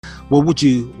What would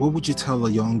you tell a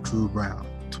young Drew Brown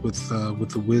with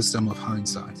the wisdom of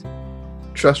hindsight?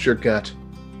 Trust your gut.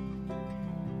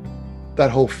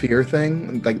 That whole fear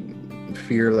thing, like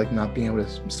fear, like not being able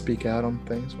to speak out on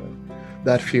things.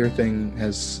 That fear thing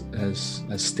has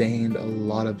stained a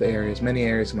lot of areas, many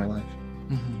areas of my life.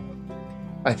 Mm-hmm.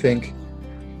 I think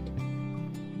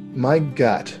my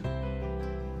gut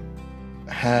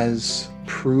has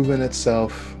proven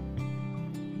itself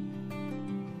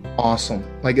awesome.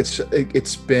 Like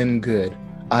it's been good.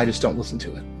 I just don't listen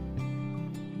to it.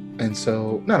 And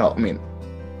so, not all. I mean,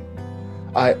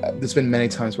 there's been many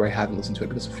times where I haven't listened to it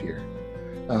because of fear,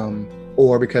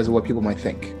 or because of what people might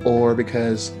think, or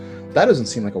because that doesn't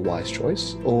seem like a wise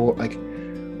choice, or like,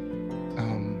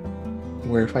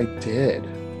 where if I did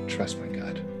trust my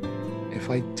gut, if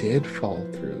I did follow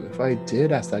through, if I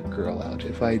did ask that girl out,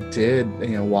 if I did,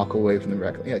 walk away from the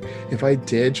record, if I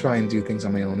did try and do things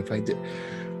on my own, if I did,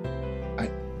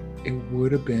 it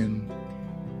would have been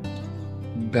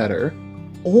better.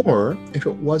 Or if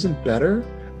it wasn't better,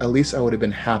 at least I would have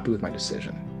been happy with my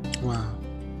decision. Wow.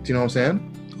 Do you know what I'm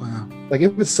saying? Wow. Like,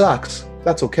 if it sucks,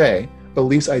 that's okay. But at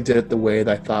least I did it the way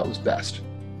that I thought was best.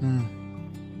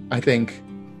 I think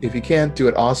if you can't do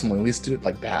it awesomely, at least do it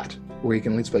like that, where you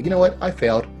can at least be like, you know what, I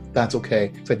failed. That's okay,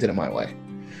 because I did it my way.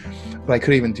 But I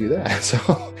couldn't even do that.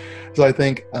 So I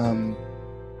think,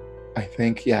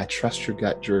 yeah, trust your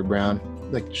gut, Drew Brown.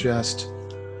 Like, just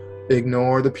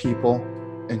ignore the people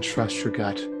and trust your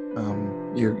gut.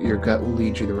 Your gut will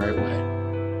lead you the right way.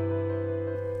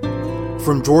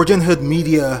 From Georgian Hood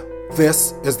Media,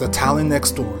 this is The Talent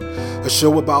Next Door, a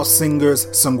show about singers,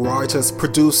 songwriters,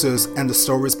 producers, and the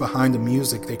stories behind the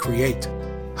music they create.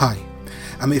 Hi,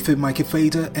 I'm Ife Mikey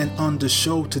Fader, and on the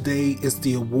show today is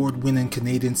the award-winning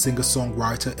Canadian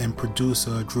singer-songwriter and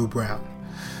producer Drew Brown.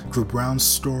 Drew Brown's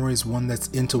story is one that's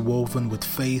interwoven with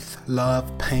faith,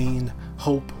 love, pain,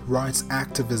 hope, rights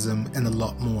activism, and a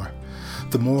lot more.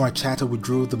 The more I chatted with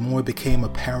Drew, the more it became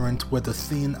apparent where the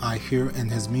theme I hear in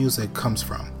his music comes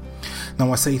from.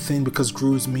 Now I say theme because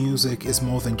Drew's music is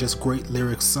more than just great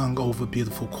lyrics sung over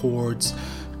beautiful chords.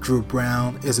 Drew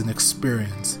Brown is an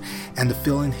experience, and the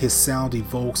feeling his sound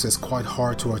evokes is quite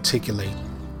hard to articulate.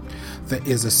 There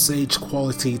is a sage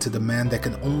quality to the man that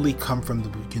can only come from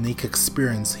the unique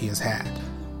experience he has had.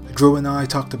 Drew and I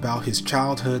talked about his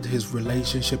childhood, his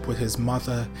relationship with his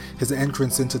mother, his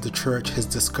entrance into the church, his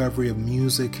discovery of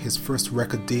music, his first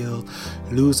record deal,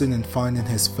 losing and finding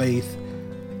his faith.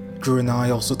 Drew and I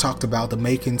also talked about the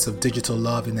makings of Digital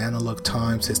Love in Analog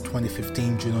Times, his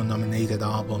 2015 Juno-nominated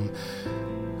album.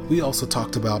 We also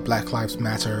talked about Black Lives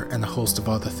Matter and a host of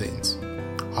other things.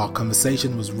 Our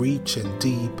conversation was rich and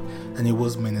deep, and it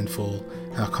was meaningful,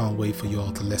 and I can't wait for you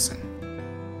all to listen.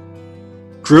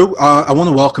 Drew, I want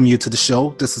to welcome you to the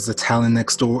show. This is The Talent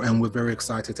Next Door, and we're very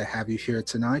excited to have you here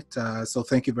tonight. So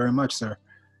thank you very much, sir.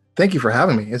 Thank you for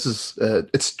having me. This is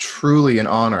it's truly an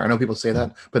honor. I know people say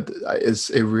that, but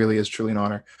it really is truly an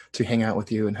honor to hang out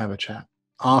with you and have a chat.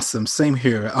 Awesome. Same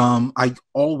here. I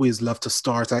always love to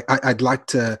start. I'd like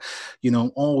to,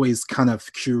 always kind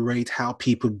of curate how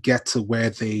people get to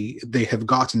where they have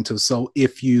gotten to. So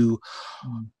if you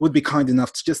would be kind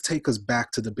enough to just take us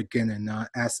back to the beginning,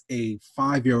 as a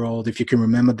 5-year-old, if you can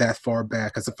remember that far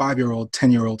back, as a 5-year-old,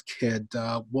 10-year-old kid,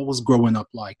 what was growing up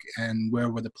like, and where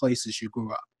were the places you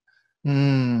grew up?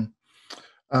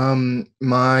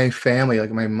 My family,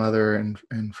 like my mother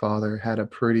and father, had a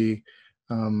pretty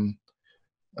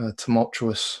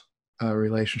tumultuous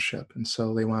relationship, and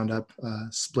so they wound up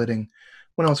splitting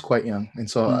when I was quite young. And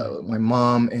so my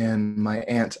mom and my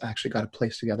aunt actually got a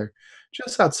place together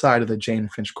just outside of the Jane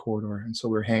Finch corridor, and so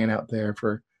we were hanging out there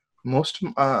for most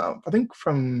I think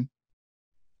from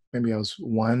maybe I was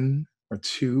 1 or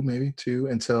 2, maybe 2,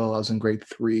 until I was in grade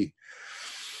 3.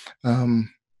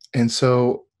 And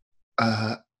so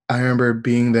I remember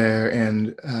being there,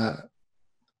 and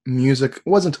music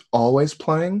wasn't always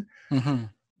playing.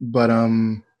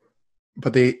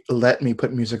 But they let me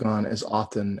put music on as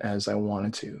often as I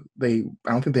wanted to.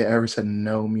 I don't think they ever said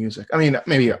no music. I mean,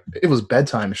 maybe it was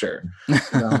bedtime, sure.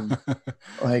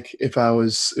 Like if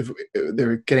they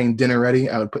were getting dinner ready,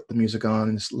 I would put the music on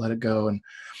and just let it go. And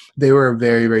they were a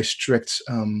very, very strict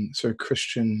sort of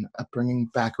Christian upbringing,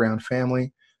 background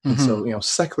family. And so,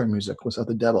 secular music was of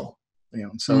the devil,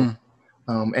 and so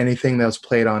anything that was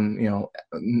played on,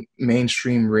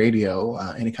 mainstream radio,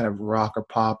 any kind of rock or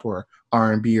pop or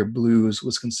R&B or blues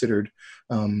was considered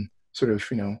sort of,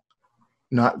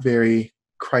 not very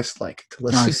Christ-like to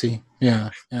listen. I see.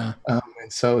 Yeah. And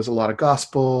so it was a lot of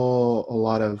gospel, a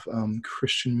lot of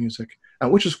Christian music,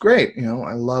 which is great.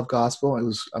 I love gospel.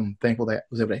 I'm thankful that I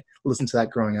was able to listen to that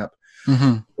growing up.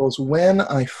 Mm-hmm. Was when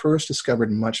I first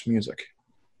discovered Much Music.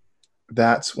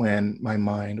 That's when my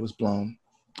mind was blown.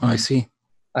 I see.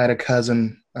 I had a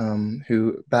cousin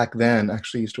who back then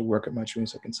actually used to work at Much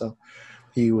Music, and so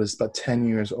he was about 10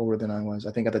 years older than I was.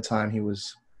 I think at the time he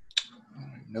was, I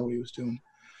don't even know what he was doing,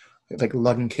 like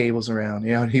lugging cables around.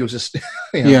 You know, he was just,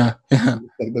 Yeah. Yeah.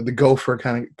 like the gopher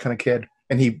kind of kid.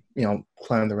 And he,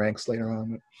 climbed the ranks later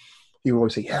on. But he would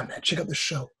always say, "Yeah, man, check out this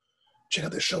show. Check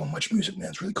out this show on Much Music, man.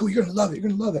 It's really cool. You're gonna love it. You're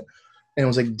gonna love it." And it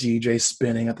was like DJ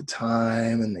spinning at the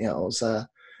time, and it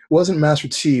wasn't Master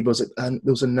T, but there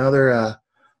was another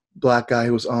black guy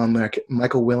who was on there,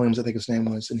 Michael Williams, I think his name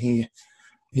was, and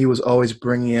he was always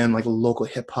bringing in like local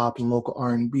hip hop and local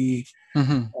R&B.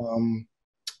 Mm-hmm.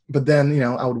 But then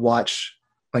I would watch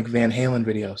like Van Halen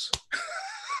videos.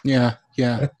 Yeah.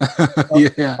 Yeah.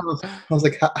 Yeah. I was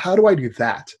like, how do I do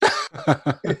that?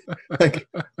 Like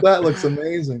that looks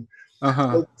amazing.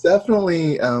 Uh-huh.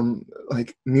 Definitely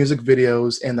like music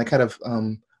videos and the kind of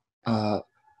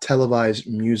televised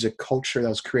music culture that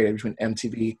was created between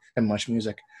MTV and Much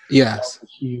Music. Yes. That was a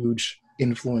huge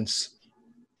influence.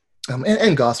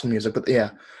 And gospel music, but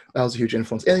yeah, that was a huge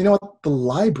influence. And you know what? The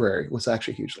library was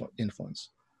actually a huge influence.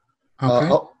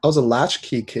 Okay. I was a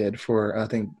latchkey kid for, I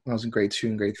think, when I was in grade 2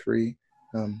 and grade 3,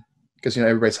 because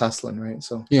everybody's hustling, right?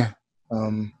 So Yeah.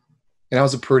 and I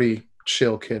was a pretty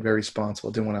chill kid, very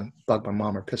responsible. Didn't want to bug my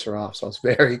mom or piss her off, so I was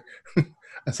very. I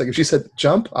was like, if she said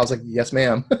jump, I was like, yes,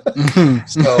 ma'am.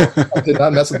 So I did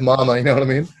not mess with mama. You know what I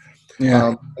mean?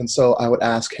 Yeah. And so I would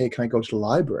ask, hey, can I go to the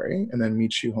library and then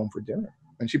meet you home for dinner?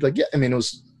 And she'd be like, yeah. I mean,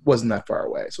 wasn't that far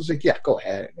away, so I was like, yeah, go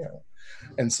ahead.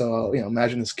 And so,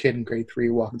 imagine this kid in grade 3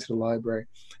 walking to the library,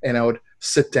 and I would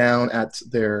sit down at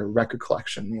their record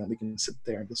collection. They can sit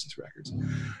there and listen to records.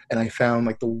 And I found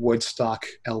like the Woodstock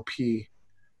LP.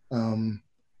 And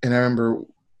I remember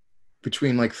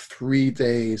between like 3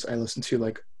 days, I listened to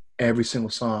like every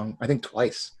single song, I think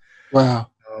twice. Wow.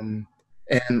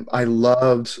 And I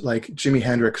loved like Jimi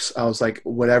Hendrix. I was like,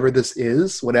 whatever this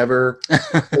is, whatever's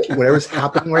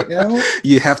happening right now,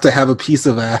 you have to have a piece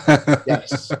of that.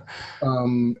 yes.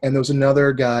 And there was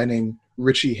another guy named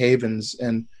Richie Havens,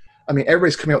 and I mean,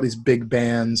 everybody's coming out with these big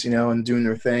bands, and doing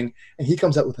their thing, and he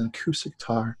comes out with an acoustic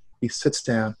guitar. He sits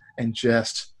down and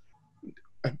just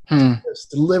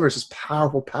delivers this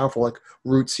powerful, like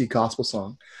rootsy gospel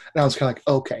song. And I was kind of like,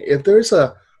 okay, if there's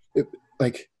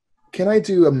can I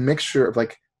do a mixture of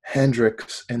like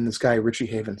Hendrix and this guy Richie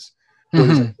Havens? Where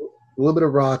there's like a little bit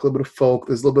of rock, a little bit of folk.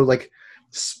 There's a little bit of like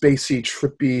spacey,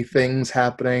 trippy things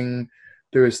happening.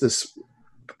 There's this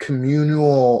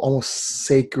communal, almost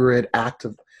sacred act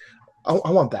of. I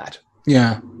want that.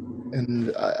 Yeah.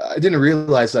 And I didn't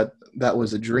realize that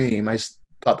was a dream. I just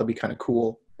thought that'd be kind of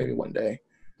cool maybe one day.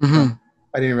 Mm-hmm.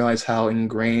 I didn't realize how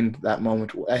ingrained that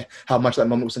moment, how much that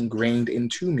moment was ingrained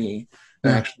into me.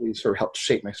 And actually sort of helped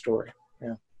shape my story.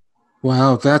 Yeah.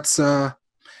 Wow, that's that's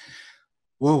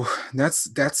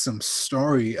some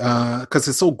story. Because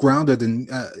it's so grounded in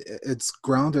I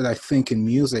think, in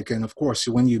music, and of course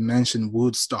when you mention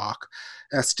Woodstock,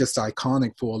 that's just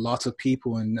iconic for a lot of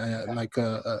people, and like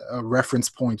a reference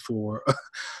point for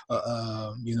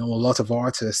a lot of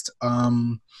artists.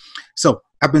 So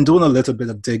I've been doing a little bit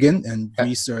of digging and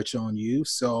research on you.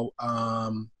 So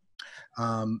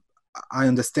I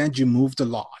understand you moved a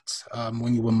lot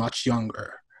when you were much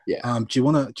younger. Yeah. Do you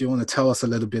wanna tell us a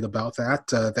little bit about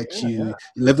that? You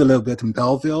lived a little bit in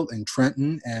Belleville and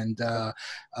Trenton, and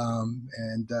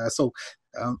so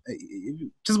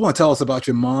just want to tell us about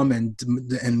your mom and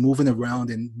moving around,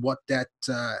 and what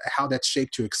how that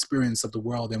shaped your experience of the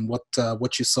world, and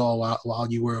what you saw while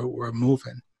you were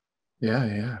moving.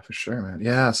 Yeah, for sure, man.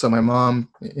 Yeah, so my mom,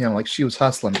 like she was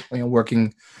hustling,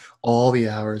 working all the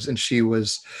hours, and she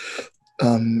was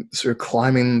sort of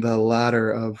climbing the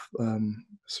ladder of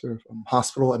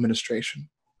hospital administration.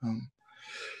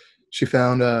 She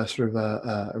found a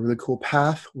really cool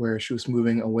path where she was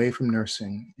moving away from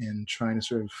nursing and trying to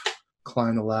sort of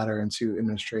climb the ladder into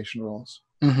administration roles,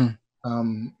 and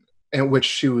which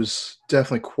she was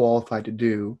definitely qualified to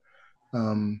do.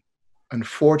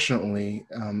 Unfortunately,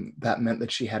 that meant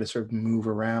that she had to sort of move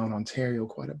around Ontario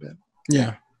quite a bit.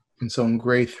 Yeah. And so in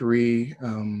grade 3,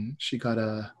 she got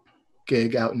a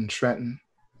gig out in Trenton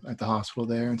at the hospital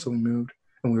there. And so we moved,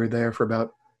 and we were there for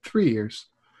about 3 years.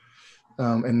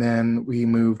 And then we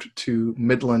moved to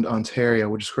Midland, Ontario,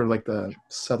 which is sort of like the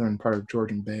southern part of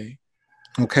Georgian Bay.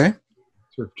 Okay.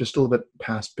 Sort of just a little bit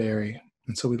past Barrie.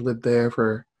 And so we lived there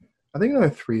for, I think, another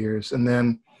 3 years. And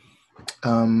then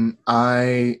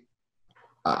I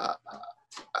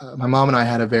my mom and I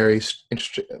had a very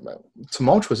interesting,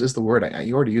 tumultuous is the word.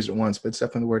 You already used it once, but it's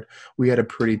definitely the word. We had a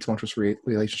pretty tumultuous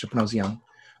relationship when I was young.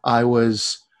 I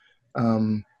was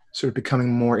sort of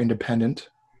becoming more independent.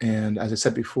 And as I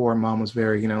said before, mom was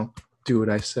very, do what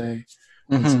I say.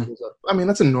 And so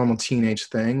that's a normal teenage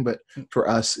thing, but for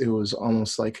us, it was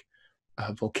almost like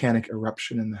a volcanic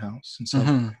eruption in the house. And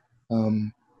so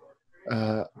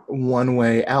one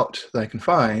way out that I can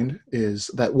find is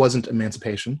that wasn't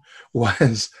emancipation,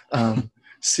 was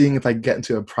seeing if I could get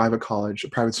into a private college, a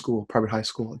private school, private high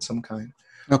school of some kind.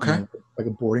 Okay. Like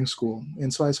a boarding school.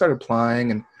 And so I started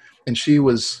applying, and she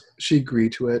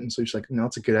agreed to it. And so she's like,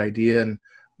 it's a good idea. And,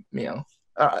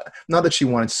 not that she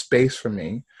wanted space for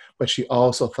me, but she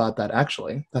also thought that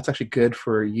that's actually good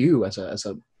for you as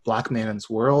a Black man in this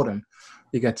world. And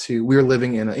we were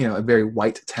living in a very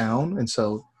white town. And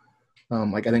so,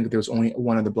 I think there was only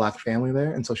one other Black family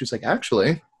there. And so she's like,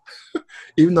 actually,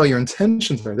 even though your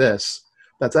intentions are this,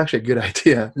 that's actually a good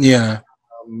idea. Yeah.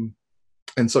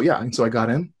 And so I got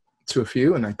in to a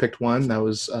few, and I picked one that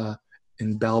was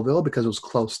in Belleville because it was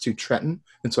close to Trenton.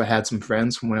 And so I had some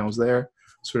friends from when I was there,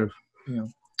 sort of,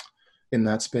 in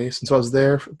that space. And so I was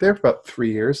there for about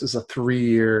 3 years. It's a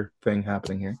 3-year thing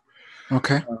happening here.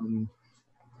 Okay.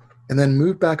 And then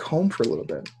moved back home for a little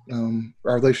bit.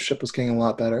 Our relationship was getting a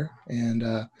lot better, and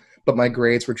but my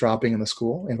grades were dropping in the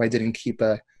school. And if I didn't keep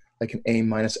an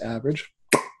A- average,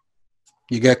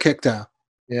 you get kicked out.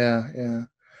 Yeah.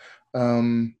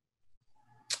 And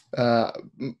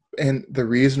the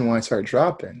reason why I started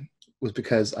dropping was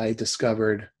because I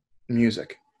discovered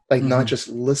music, not just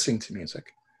listening to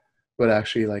music, but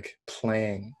actually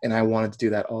playing. And I wanted to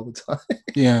do that all the time.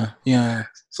 Yeah.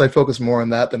 So I focused more on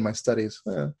that than my studies.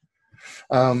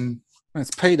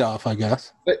 It's paid off, I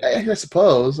guess. I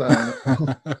suppose.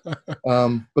 But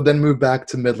then moved back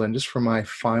to Midland just for my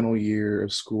final year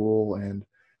of school, and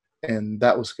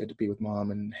that was good to be with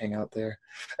mom and hang out there.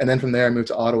 And then from there I moved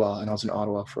to Ottawa, and I was in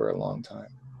Ottawa for a long time.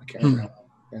 I can't remember how long.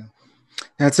 Yeah.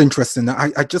 That's interesting.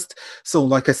 I just, so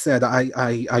like I said,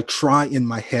 I try in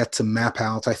my head to map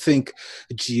out, I think,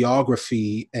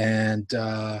 geography and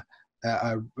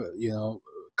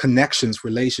connections,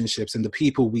 relationships, and the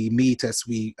people we meet as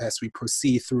we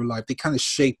proceed through life, they kind of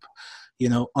shape,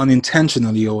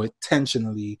 unintentionally or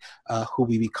intentionally, who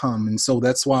we become. And so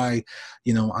that's why,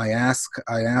 I ask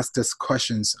these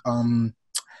questions.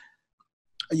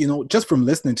 Just from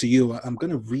listening to you, I'm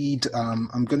going to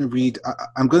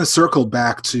circle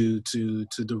back to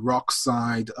the rock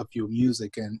side of your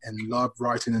music and love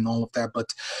writing and all of that.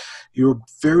 But you're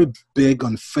very big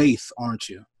on faith, aren't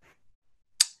you?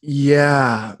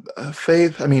 Yeah.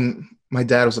 Faith. I mean, my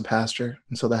dad was a pastor,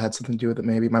 and so that had something to do with it.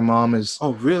 Maybe my mom is.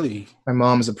 Oh, really? My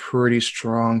mom is a pretty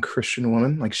strong Christian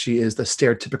woman. She is the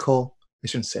stereotypical. I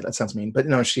shouldn't say that, sounds mean, but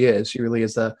no, she is. She really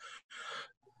is the.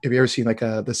 Have you ever seen the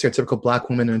stereotypical Black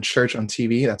woman in church on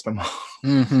TV? That's my mom.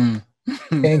 Mm-hmm.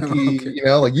 Hanky,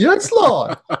 okay. Yes,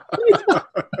 Lord.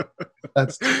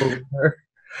 That's totally her.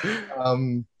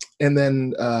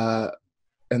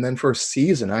 And then for a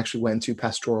season, I actually went into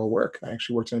pastoral work. I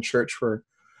actually worked in a church for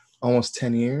almost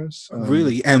 10 years.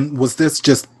 Really? And was this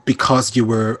just because you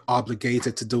were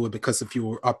obligated to do it because of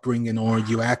your upbringing, or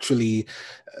you actually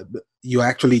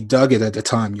dug it at the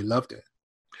time? You loved it?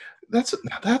 That's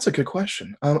a good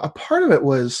question. A part of it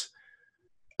was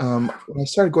when I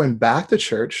started going back to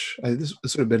church. This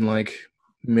would have been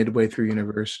midway through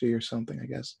university or something, I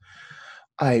guess.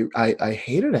 I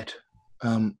hated it.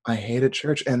 I hated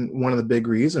church, and one of the big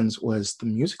reasons was the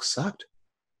music sucked.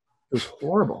 It was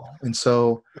horrible, and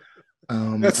so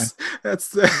that's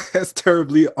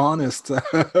terribly honest.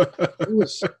 It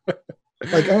was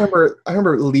I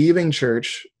remember leaving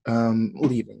church.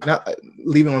 Not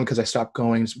leaving one because I stopped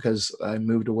going, just because I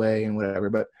moved away and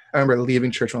whatever. But I remember leaving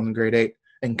church when I was in grade 8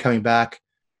 and coming back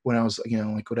when I was,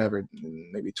 whatever,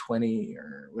 maybe 20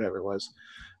 or whatever it was,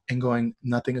 and going,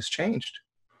 nothing has changed.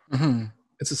 Mm-hmm.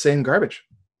 It's the same garbage.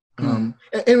 Mm.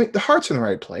 And the heart's in the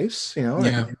right place,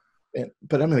 Yeah.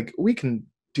 But I'm we can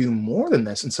do more than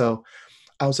this. And so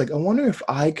I was I wonder if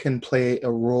I can play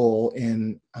a role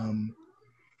in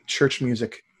church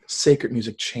music, sacred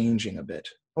music changing a bit.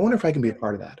 I wonder if I can be a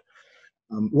part of that.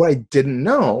 What I didn't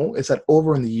know is that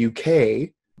over in the UK,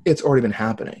 it's already been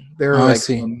happening. There are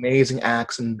amazing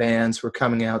acts and bands who are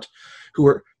coming out who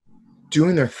are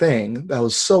doing their thing that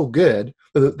was so good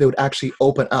that they would actually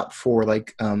open up for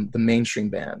the mainstream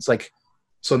bands.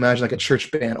 So imagine a church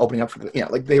band opening up for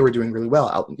they were doing really well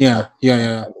out. Yeah.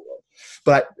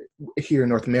 But here in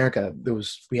North America,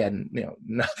 we had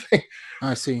nothing.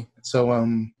 I see. So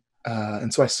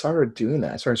and so I started doing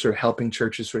that. I started sort of helping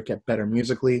churches sort of get better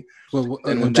musically. Well,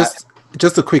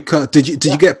 Just a quick cut. Did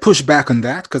you get pushback on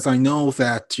that? Because I know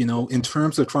that, in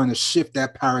terms of trying to shift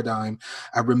that paradigm,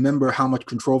 I remember how much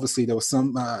controversy there was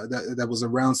that was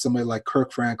around somebody like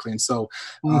Kirk Franklin. So,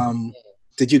 Mm. um,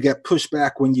 did you get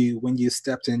pushback when you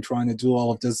stepped in trying to do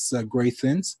all of this great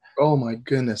things? Oh my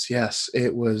goodness, yes,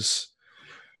 it was.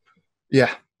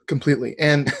 Yeah, completely.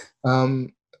 And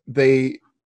they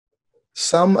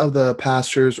some of the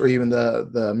pastors or even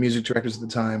the music directors at the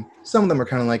time, some of them are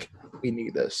kind of like, we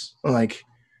need this. Like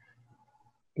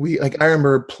I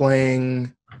remember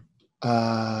playing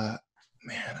man,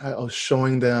 I was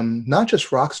showing them not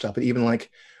just rock stuff, but even like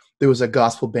there was a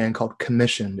gospel band called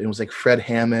Commissioned. It was like Fred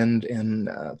Hammond and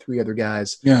three other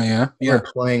guys. Yeah, yeah, And yeah.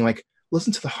 we're playing like,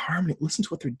 listen to the harmony, listen to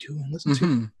what they're doing, listen to,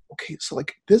 Hmm. okay, so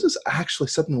like this is actually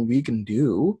something we can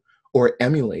do or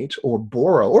emulate or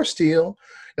borrow or steal.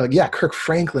 Like, yeah, Kirk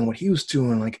Franklin, what he was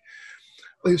doing, like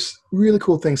there's really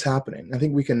cool things happening. I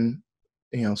think we can,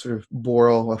 sort of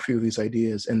borrow a few of these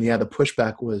ideas. And yeah, the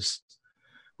pushback was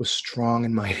strong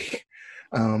and mighty.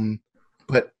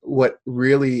 But what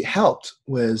really helped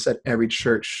was at every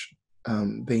church,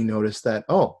 they noticed that,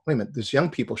 oh, wait a minute, there's young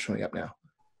people showing up now.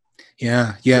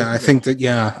 Yeah, yeah. I think that.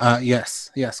 Yeah.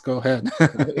 Yes, yes. Go ahead.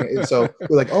 And so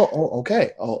we're like,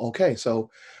 okay. So,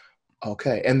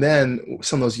 okay. And then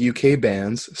some of those UK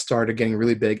bands started getting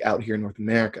really big out here in North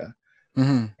America.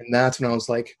 Hmm. And that's when I was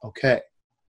like, okay.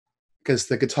 Because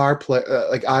the guitar play,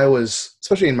 like I was,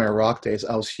 especially in my rock days,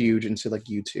 I was huge into like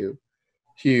U2.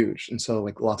 Huge. And so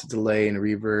like lots of delay and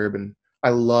reverb, and I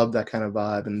love that kind of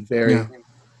vibe, and Yeah. very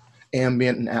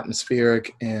ambient and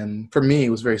atmospheric, and for me it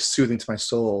was very soothing to my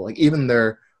soul. Like even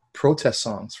their protest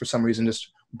songs for some reason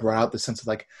just brought out the sense of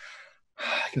like,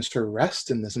 I can sort of rest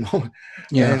in this moment.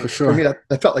 Yeah, And for for me sure.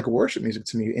 that felt like worship music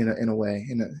to me in a way,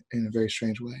 in a very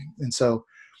strange way. And so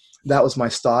that was my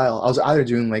style. I was either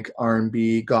doing like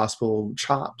R&B gospel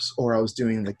chops, or I was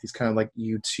doing like these kind of like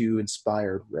U2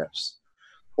 inspired riffs,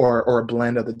 or a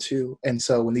blend of the two. And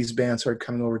so when these bands started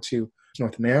coming over to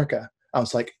North America, I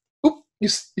was like, "Oop, you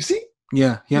see,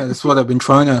 Yeah, yeah. you That's see, what I've been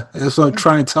trying to. That's what I'm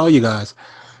trying to tell you guys.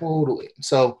 totally."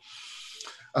 So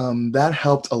that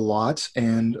helped a lot,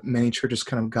 and many churches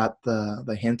kind of got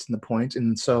the hint and the point.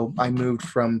 And so I moved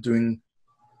from doing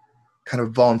kind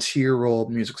of volunteer role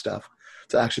music stuff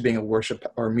to actually being a worship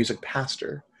or music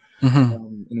pastor,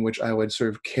 Hmm. in which I would sort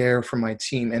of care for my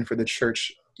team and for the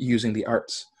church using the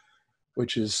arts,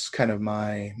 which is kind of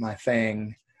my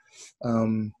thing.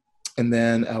 And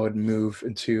then I would move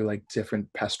into like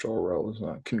different pastoral roles,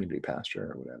 community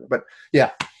pastor or whatever. But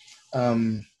yeah,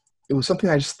 it was something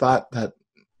I just thought that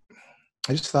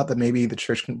maybe the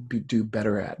church can do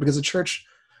better at, because the church,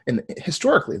 and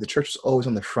historically, the church is always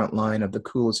on the front line of the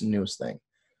coolest and newest thing.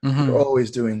 We're Hmm.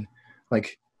 always doing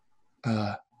like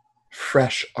uh,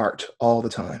 fresh art all the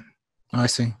time. I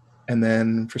see. And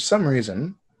then for some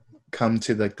reason, come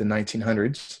to like the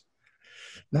 1900s,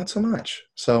 not so much.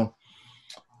 So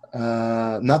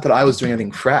not that I was doing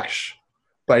anything fresh,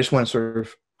 but I just want to sort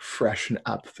of freshen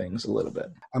up things a little bit.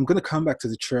 I'm going to come back to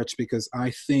the church because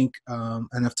I think,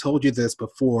 and I've told you this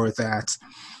before, that,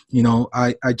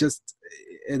 I just,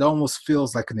 it almost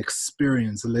feels like an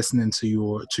experience listening to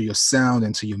your sound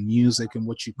and to your music and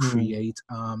what you Mm. create.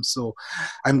 So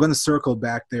I'm going to circle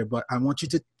back there, but I want you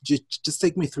to just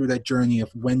take me through that journey of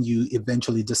when you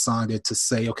eventually decided to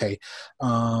say, okay,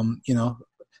 I'm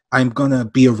going to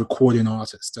be a recording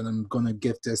artist and I'm going to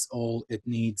give this all it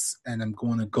needs and I'm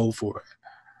going to go for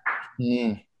it.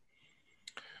 Mm.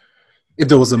 If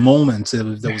there was a moment, it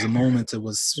was, There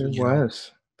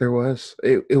was. There was.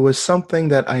 It was something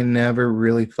that I never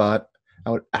really thought I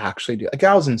would actually do. Like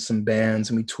I was in some bands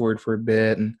and we toured for a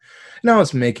bit, and I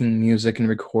was making music and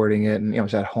recording it, and I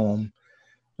was at home,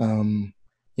 um,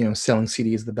 selling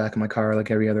CDs at the back of my car like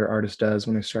every other artist does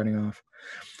when they're starting off.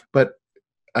 But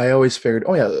I always figured,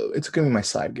 oh yeah, it's gonna be my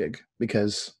side gig,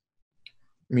 because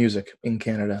music in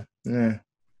Canada. And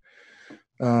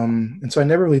so I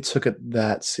never really took it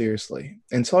that seriously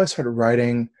until I started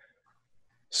writing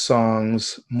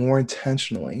songs more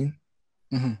intentionally.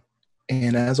 Mm-hmm.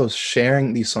 And as I was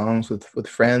sharing these songs with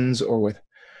friends or with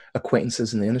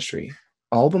acquaintances in the industry,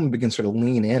 all of them would begin to sort of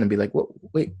lean in and be like, what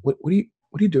are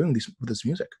you doing with this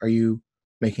music? Are you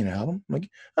making an album? I'm like,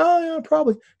 oh yeah,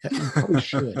 probably. Yeah, you probably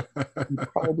should. You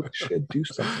probably should do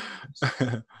something like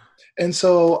this. And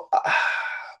so,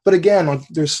 but again, like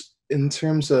there's, in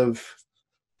terms of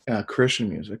Christian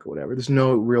music or whatever. There's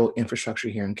no real infrastructure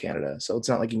here in Canada, so it's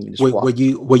not like you can just walk.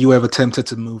 Were you ever tempted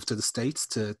to move to the States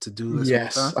to do this full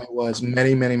Yes, time? I was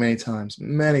many, many, many times,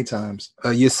 many times.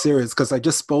 You're serious? Because I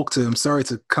just spoke to. I'm sorry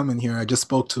to come in here. I just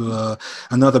spoke to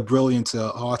another brilliant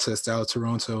artist out of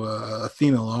Toronto, a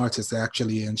female artist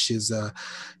actually, and she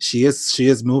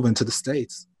is moving to the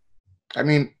States. I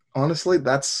mean, honestly,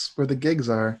 that's where the gigs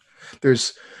are.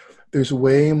 There's there's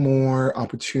way more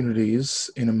opportunities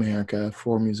in America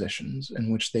for musicians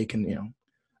in which they can,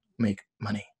 make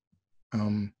money.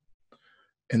 Um,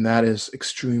 and that is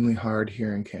extremely hard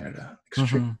here in Canada.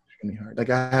 Extremely, Hmm. extremely hard. Like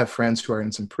I have friends who are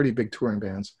in some pretty big touring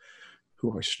bands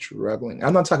who are struggling.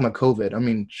 I'm not talking about COVID. I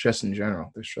mean, just in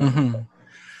general, they're struggling.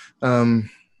 Hmm. Um,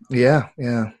 yeah,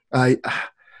 yeah. But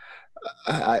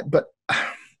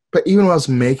even when I was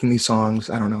making these songs,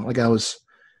 I don't know. I was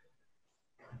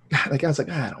like,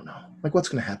 I don't know. Like, what's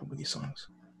going to happen with these songs?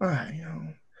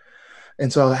 And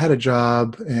so I had a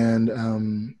job, and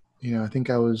I think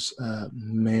I was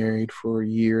married for a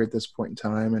year at this point in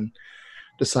time, and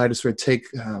decided to sort of take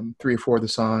 3 or 4 of the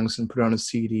songs and put it on a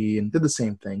CD, and did the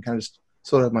same thing, kind of just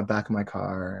sold it out my back of my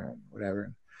car and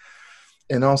whatever.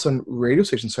 And all of a sudden, radio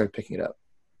stations started picking it up.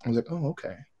 I was like, oh,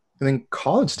 okay. And then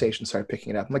college stations started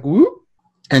picking it up. I'm like, whoop.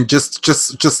 And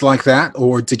just like that,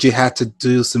 or did you have to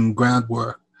do some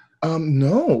groundwork?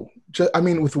 No. I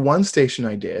mean, with one station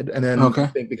I did, and then Okay. I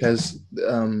think because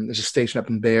there's a station up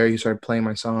in Barrie, he started playing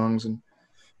my songs, and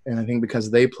I think because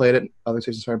they played it, other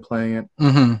stations started playing it.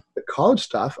 Hmm. The college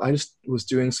stuff, I just was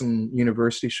doing some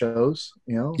university shows,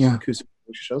 some Yeah. acoustic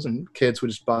shows, and kids would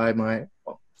just buy they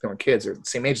weren't kids, they're the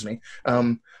same age as me.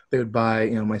 They would buy,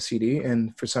 my CD,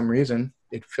 and for some reason,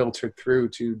 it filtered through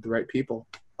to the right people.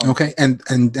 Okay. And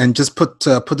just put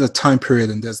a time period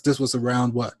in this. This was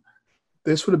around what?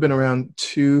 This would have been around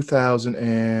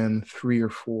 2003 or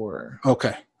 4.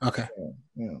 Okay. Okay.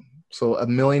 Yeah. So a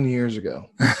million years ago.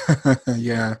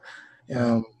 Yeah.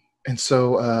 Yeah. And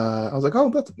so I was like,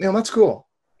 oh, that's cool.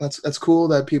 That's cool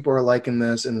that people are liking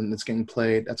this and it's getting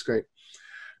played. That's great.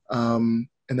 And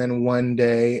then one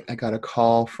day I got a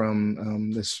call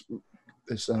from this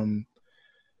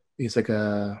he's like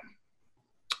a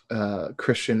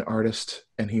Christian artist,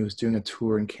 and he was doing a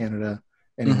tour in Canada,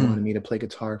 and he wanted me to play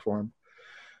guitar for him.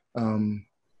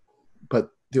 But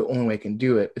the only way I can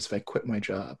do it is if I quit my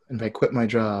job. And if I quit my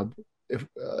job, if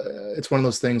it's one of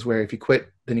those things where if you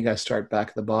quit, then you got to start back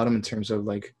at the bottom in terms of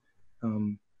like,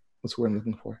 what's the word I'm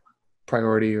looking for?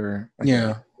 Priority or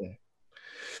Yeah.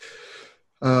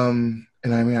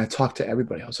 And I mean, I talked to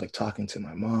everybody. I was like talking to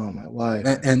my mom, my wife.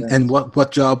 And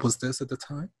what job was this at the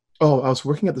time? Oh, I was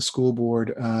working at the school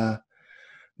board.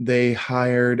 They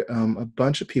hired a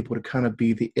bunch of people to kind of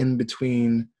be the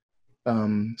in-between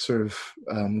sort of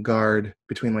guard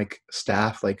between like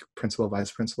staff, like principal,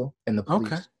 vice principal, and the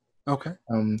police. Okay.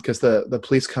 Because the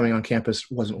police coming on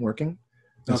campus wasn't working.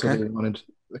 And so they wanted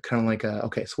kind of like,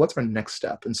 okay, so what's our next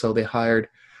step? And so they hired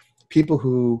people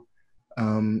who,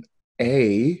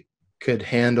 could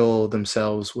handle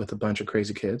themselves with a bunch of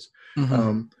crazy kids,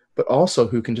 but also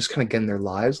who can just kind of get in their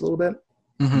lives a little bit,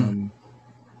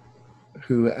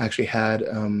 who actually had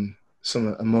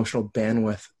some emotional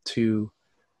bandwidth to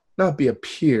not be a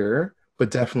peer,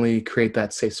 but definitely create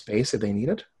that safe space if they need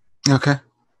it. Okay.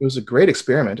 It was a great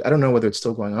experiment. I don't know whether it's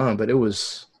still going on, but it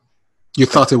was. You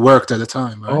thought it worked at the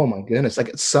time, right? Oh my goodness!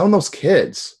 Like some of those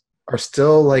kids are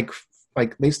still like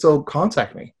they still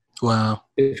contact me. Wow.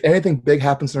 If anything big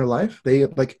happens in their life, they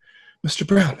like, Mr.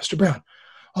 Brown.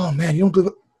 Oh man, you don't believe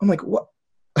it? I'm like, what?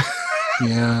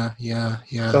 Yeah.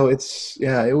 So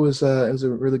it was a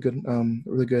really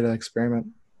good experiment.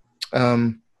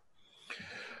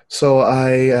 So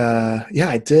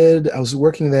I did. I was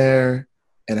working there,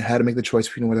 and I had to make the choice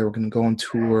between whether we're going to go on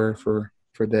tour for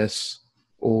this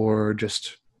or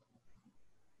just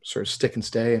sort of stick and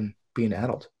stay and be an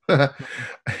adult.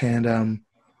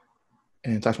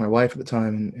 And talked to my wife at the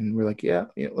time, and we're like, yeah,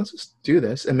 let's just do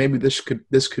this, and maybe this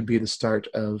could be the start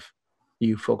of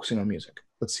you focusing on music.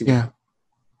 Let's see. Yeah.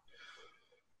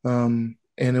 And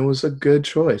it was a good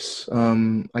choice.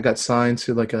 I got signed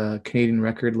to like a Canadian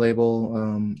record label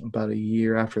about a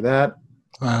year after that.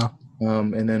 Wow.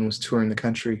 And then was touring the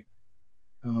country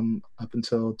up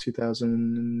until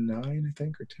 2009, I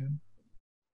think, or 10.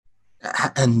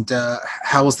 And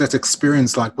how was that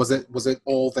experience like? Was it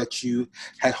all that you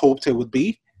had hoped it would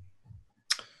be?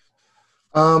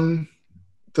 The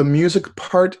music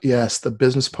part, yes. The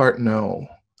business part, no.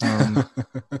 I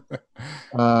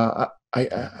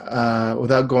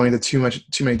without going into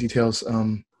too many details,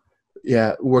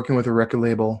 working with a record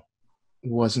label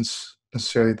wasn't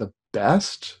necessarily the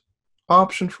best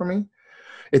option for me.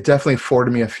 it definitely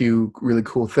afforded me a few really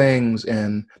cool things,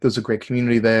 and there was a great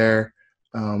community there.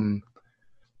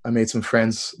 I made some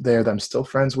friends there that I'm still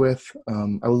friends with.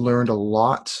 I learned a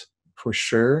lot for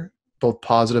sure, both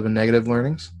positive and negative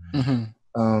learnings.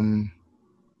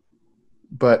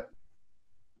 But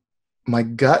my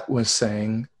gut was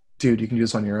saying, dude, you can do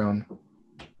this on your own.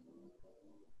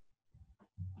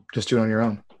 Just do it on your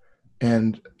own.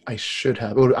 And I should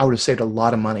have. I would have saved a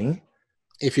lot of money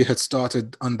if you had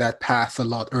started on that path a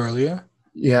lot earlier.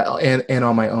 Yeah, and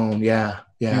on my own. Yeah.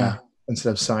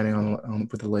 Instead of signing on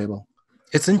with the label.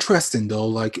 It's interesting though.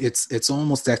 Like it's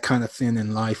almost that kind of thing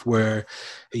in life where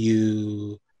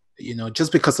you know,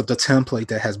 just because of the template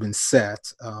that has been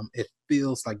set, it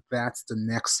feels like that's the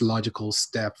next logical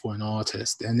step for an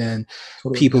artist. And then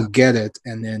people get it,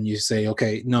 and then you say,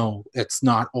 okay, no, it's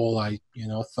not all I, you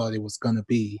know, thought it was going to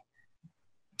be.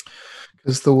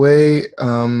 Because the way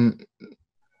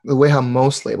how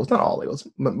most labels, not all labels,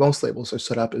 but most labels are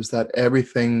set up is that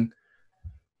everything,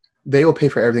 they will pay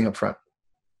for everything up front,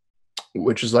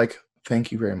 which is like,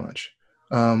 thank you very much.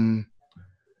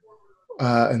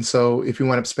 And so if you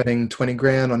wind up spending 20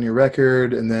 grand on your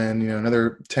record, and then, you know,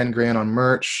 another 10 grand on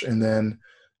merch, and then,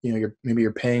 you know, maybe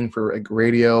you're paying for like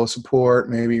radio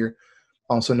support, maybe you're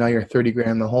also, now you're 30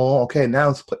 grand in the hole. Okay, now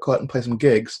let's go out and play some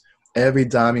gigs. Every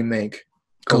dime you make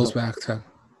goes back to,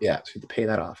 yeah, so you have to pay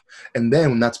that off. And then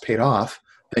when that's paid off,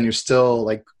 then you're still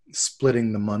like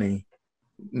splitting the money.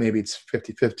 Maybe it's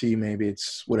 50-50, maybe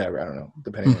it's whatever, I don't know,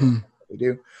 depending on what you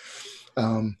do.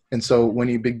 And so when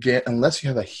you begin, unless you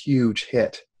have a huge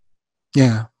hit,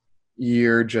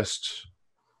 you're just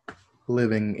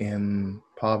living in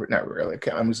poverty. Not really,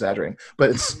 okay, I'm exaggerating, but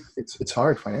it's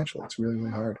hard financially. It's really,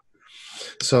 really hard.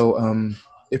 So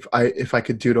if I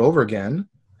could do it over again,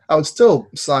 I would still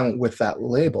sign with that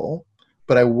label,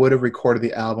 but I would have recorded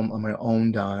the album on my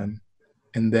own dime,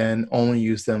 and then only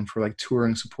use them for like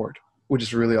touring support, which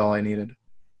is really all I needed,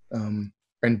 and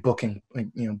booking, like,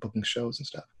 you know, booking shows and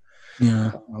stuff.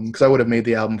 Yeah, because I would have made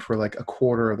the album for like a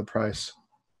quarter of the price.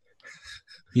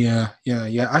 Yeah.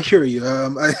 I hear you.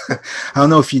 I don't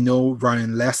know if you know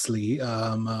Ryan Leslie.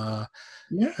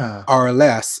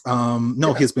 RLS.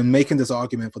 No, he's been making this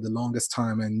argument for the longest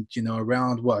time, and you know,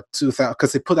 around what 2000,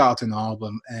 because he put out an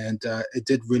album and it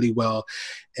did really well,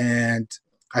 and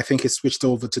I think he switched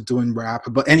over to doing rap.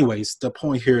 But anyways, the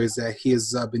point here is that he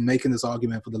has been making this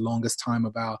argument for the longest time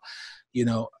about, you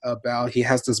know, he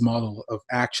has this model of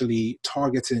actually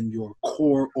targeting your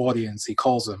core audience, he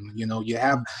calls them. You know, you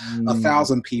have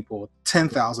 1,000 people,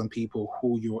 10,000 people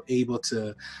who you're able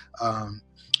to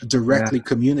directly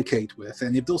communicate with.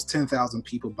 And if those 10,000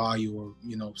 people buy your,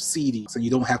 you know, CDs, and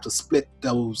you don't have to split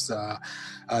those,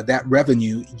 that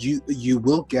revenue, you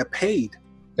will get paid.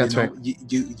 That's right.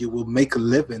 You will make a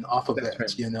living off of it,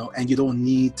 right. You know, and you don't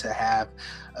need to have,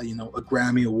 you know, a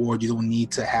Grammy award. You don't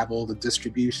need to have all the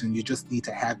distribution. You just need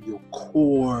to have your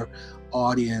core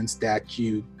audience that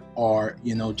you are,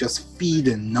 you know, just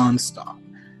feeding nonstop.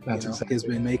 That's exactly. He's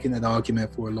been making an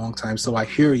argument for a long time, so I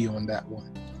hear you on that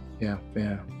one. Yeah.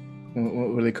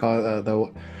 What do they call it?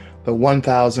 The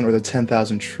 1,000 or the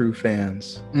 10,000 true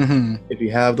fans. If you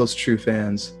have those true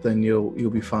fans, then you'll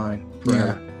be fine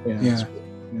forever. Yeah.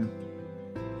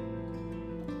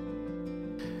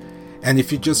 And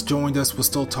if you just joined us, we're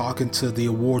still talking to the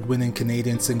award-winning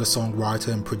Canadian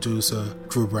singer-songwriter and producer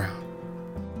Dru Brown.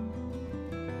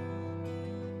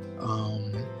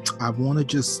 I want to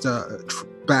just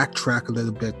backtrack a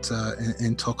little bit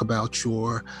and talk about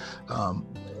your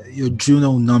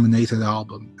Juno-nominated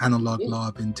album, Analog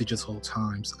Love in Digital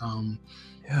Times.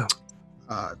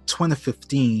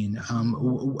 2015.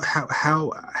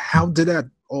 How did that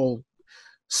all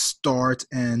start,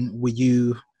 and were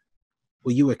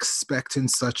you expecting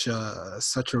such a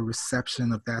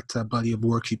reception of that body of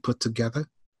work you put together?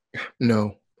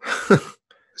 No.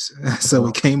 So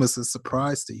it came as a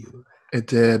surprise to you. It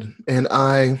did, and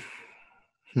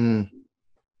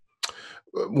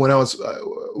when I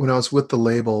was with the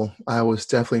label, I was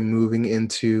definitely moving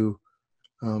into.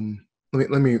 Let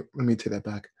me take that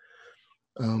back.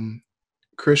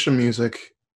 Christian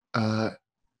music,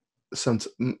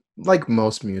 like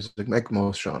most music, like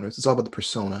most genres, it's all about the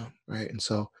persona, right? And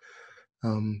so,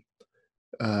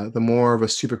 the more of a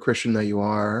super Christian that you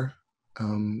are,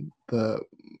 the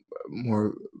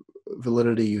more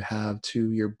validity you have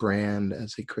to your brand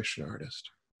as a Christian artist,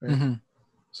 right?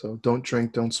 So don't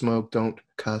drink, don't smoke, don't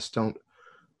cuss, don't.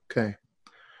 Okay,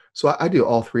 so I do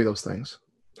all three of those things,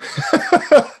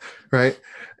 right?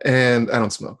 And I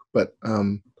don't smoke, but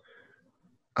and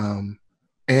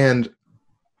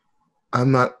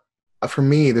I'm not. For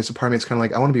me, there's a part of me that's kind of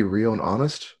like, I want to be real and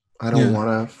honest. I don't want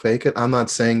to fake it. I'm not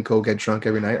saying go get drunk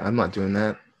every night. I'm not doing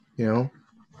that. You know,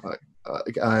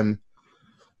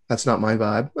 that's not my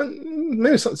vibe.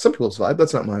 Maybe some people's vibe.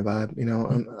 That's not my vibe. You know,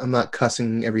 I'm not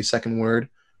cussing every second word.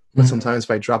 But sometimes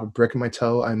if I drop a brick in my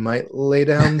toe, I might lay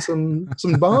down some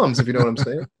bombs, if you know what I'm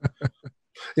saying.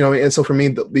 You know, I mean, and so for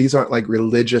me, these aren't like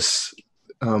religious,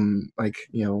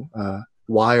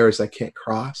 wires I can't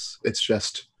cross. It's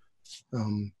just,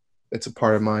 it's a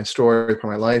part of my story, part of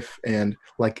my life, and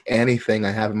like anything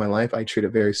I have in my life, I treat it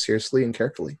very seriously and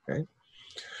carefully, right?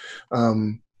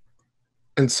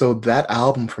 And so that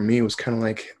album for me was kind of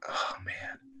like, oh man,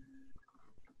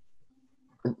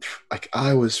 like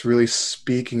I was really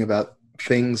speaking about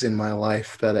things in my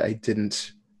life that I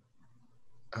didn't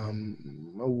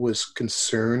was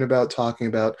concerned about talking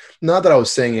about. Not that I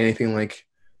was saying anything like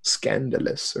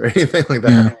scandalous or anything like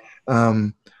that.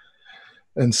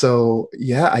 And so,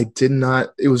 yeah, I did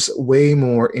not. It was way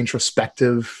more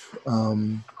introspective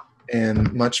and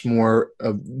much more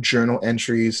of journal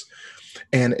entries,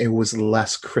 and it was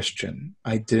less Christian.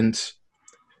 I didn't.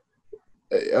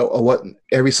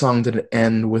 Every song didn't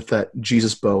end with that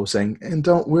Jesus bow saying, "And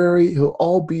don't worry, he'll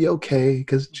all be okay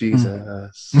because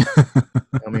Jesus."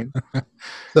 I mean,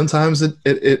 sometimes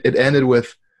it ended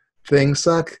with things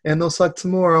suck and they'll suck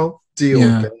tomorrow. Deal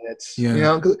with it. You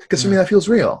know, because for me that feels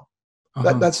real.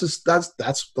 That's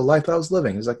the life that I was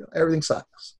living. It's like everything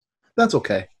sucks. That's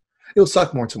okay. It'll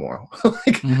suck more tomorrow.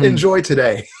 Like enjoy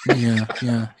today. Yeah.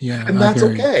 And that's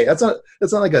okay. That's not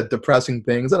like a depressing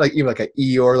thing. It's not like even like an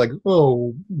Eeyore, like,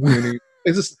 oh, Winnie.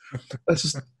 It's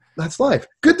just that's life.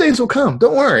 Good days will come.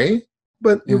 Don't worry.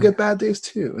 But you'll get bad days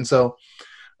too. And so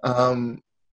when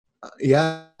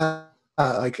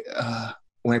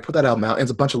I put that album out, and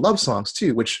it's a bunch of love songs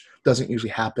too, which doesn't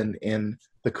usually happen in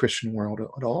the Christian world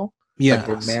at all. Like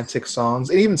romantic songs,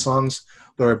 and even songs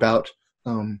that are about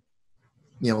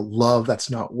love that's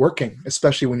not working,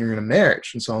 especially when you're in a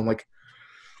marriage. And so I'm like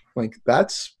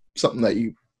that's something that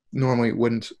you normally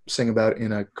wouldn't sing about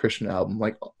in a Christian album.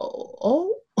 Like,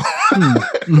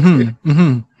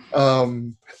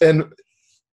 and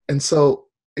so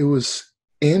it was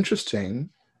interesting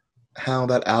how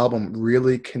that album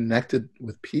really connected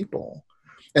with people.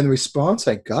 And the response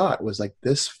I got was like,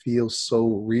 this feels so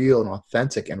real and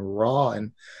authentic and raw.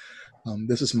 And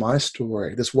this is my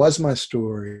story. This was my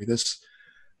story. This,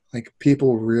 like,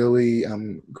 people really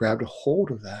grabbed a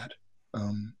hold of that,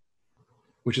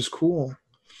 which is cool.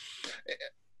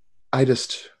 I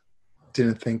just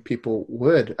didn't think people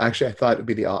would. Actually, I thought it'd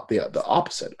be the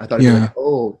opposite. I thought it'd be like,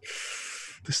 oh,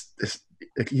 this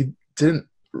like, you didn't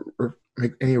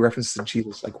make any reference to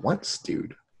Jesus like once,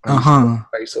 dude. Are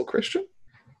you so Christian?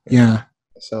 Yeah.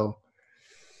 So,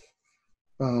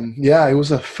 it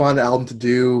was a fun album to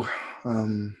do,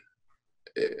 and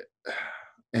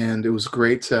it was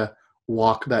great to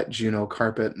walk that Juno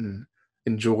carpet and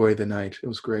enjoy the night. It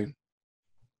was great.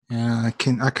 Yeah, I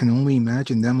can only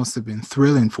imagine that must have been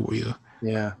thrilling for you.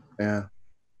 Yeah, it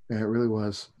really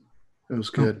was. It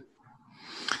was good.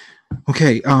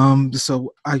 Okay,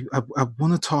 so I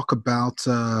want to talk about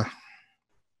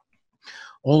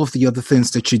all of the other things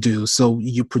that you do. So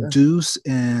you produce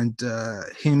and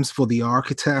hymns for the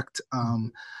architect.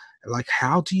 Like,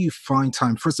 how do you find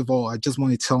time? First of all, I just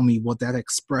want to tell me what that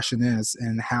expression is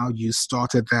and how you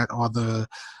started that other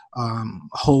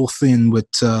whole thing with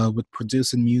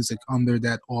producing music under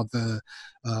that other,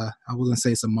 I wouldn't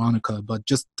say it's a moniker, but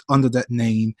just under that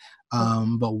name.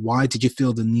 But why did you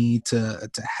feel the need to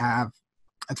have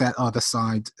that other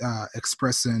side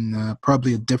expressing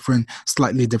probably a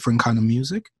slightly different kind of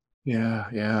music?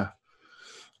 Yeah.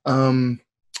 I've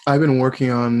been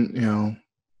working on,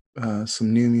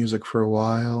 some new music for a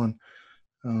while,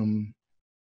 and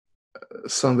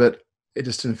some of it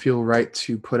just didn't feel right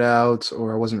to put out,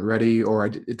 or I wasn't ready, or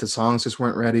the songs just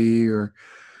weren't ready, or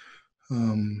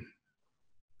and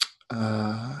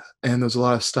there's a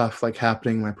lot of stuff like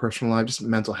happening in my personal life, just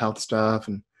mental health stuff,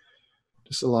 and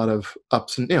just a lot of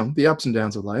the ups and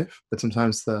downs of life. But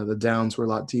sometimes the downs were a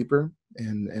lot deeper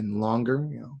and longer,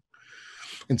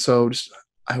 and so just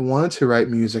I wanted to write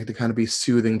music to kind of be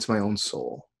soothing to my own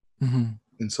soul. And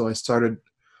so I started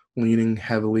leaning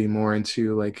heavily more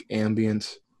into like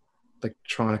ambient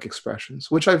electronic expressions,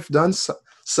 which I've done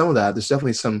some of that. There's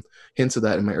definitely some hints of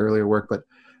that in my earlier work, but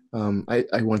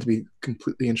I want to be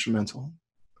completely instrumental.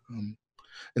 And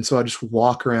so I just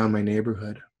walk around my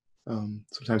neighborhood,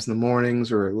 sometimes in the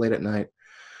mornings or late at night,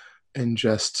 and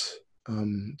just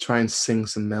try and sing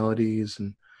some melodies.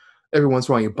 And every once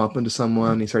in a while you bump into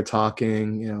someone, you start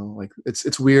talking, like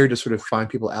it's weird to sort of find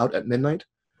people out at midnight.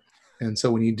 And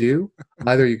so when you do,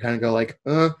 either you kind of go like,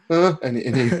 and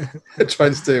you try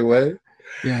and stay away.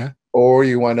 Yeah. or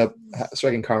you wind up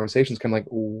striking conversations kind of like,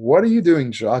 what are you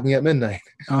doing jogging at midnight?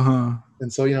 Uh-huh.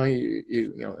 And so,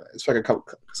 you know, strike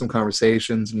some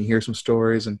conversations, and you hear some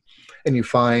stories, and you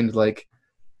find like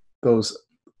those,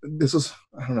 this is,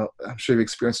 I don't know, I'm sure you've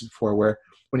experienced it before, where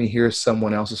when you hear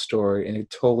someone else's story and it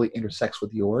totally intersects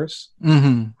with yours,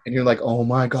 Mm-hmm. and you're like, oh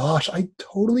my gosh, I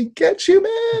totally get you,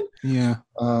 man. Yeah.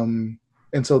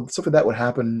 And so stuff like that would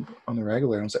happen on the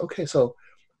regular. And I was like, okay, so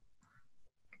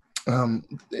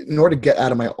in order to get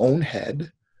out of my own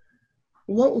head,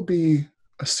 what would be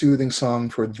a soothing song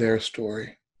for their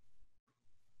story?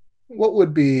 What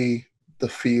would be the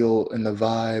feel and the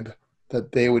vibe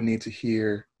that they would need to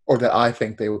hear, or that I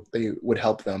think they would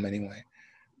help them anyway?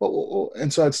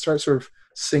 And so I'd start sort of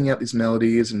singing out these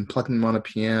melodies and plucking them on a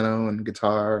piano and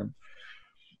guitar, and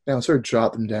I would sort of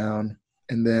jot them down.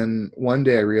 And then one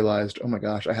day I realized, oh my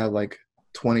gosh, I have like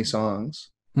 20 songs.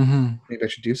 Mm-hmm. Maybe I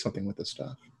should do something with this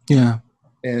stuff. Yeah.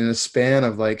 And in a span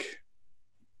of like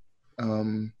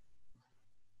 3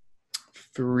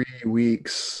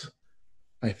 weeks,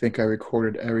 I think I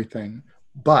recorded everything.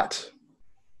 But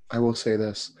I will say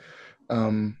this.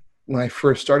 When I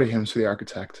first started Hymns for the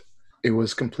Architect, it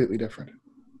was completely different.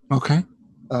 Okay.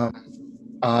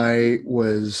 I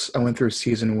went through a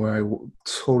season where I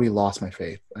totally lost my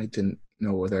faith. I didn't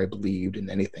know whether I believed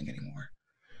in anything anymore.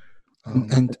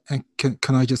 And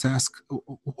can I just ask,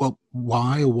 well,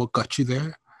 why, or what got you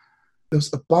there?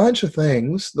 There's a bunch of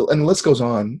things, and the list goes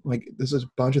on. Like, there's a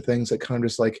bunch of things that kind of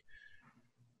just like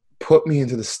put me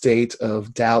into the state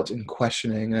of doubt and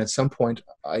questioning. And at some point,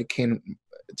 I came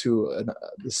to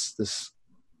this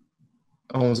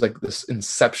almost like this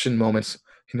inception moment,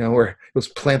 where it was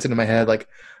planted in my head. Like,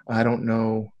 I don't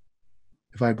know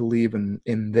if I believe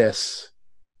in this.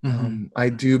 Mm-hmm. I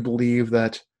do believe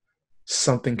that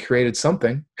something created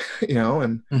something,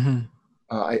 and Mm-hmm.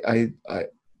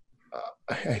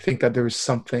 I think that there was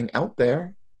something out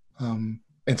there, and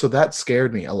so that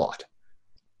scared me a lot,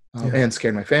 Yeah. and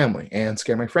scared my family, and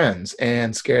scared my friends,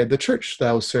 and scared the church that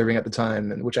I was serving at the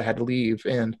time, and which I had to leave,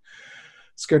 and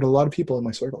scared a lot of people in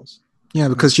my circles. Yeah,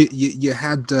 because you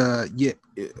had you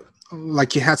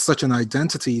had such an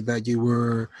identity that you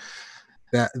were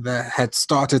that had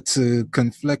started to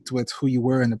conflict with who you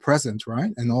were in the present,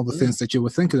 right? And all the things that you were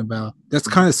thinking about. That's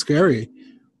kind of scary.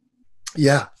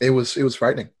 Yeah, it was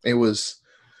frightening. I was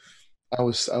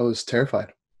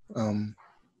terrified.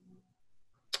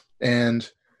 And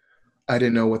I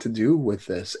didn't know what to do with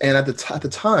this. And at the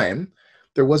time,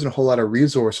 there wasn't a whole lot of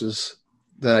resources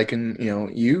that I can,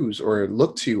 use or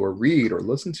look to or read or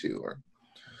listen to. Or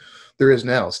there is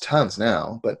now. It's tons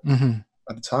now, but at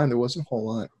the time there wasn't a whole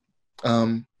lot.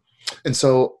 And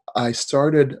so I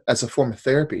started, as a form of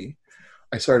therapy,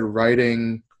 I started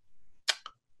writing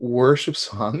worship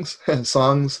songs,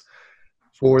 songs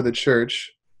for the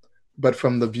church, but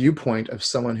from the viewpoint of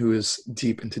someone who is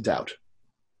deep into doubt.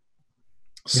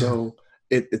 So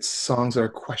it's songs that are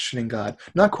questioning God,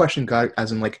 not questioning God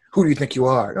as in like, who do you think you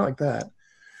are? Not like that,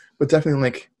 but definitely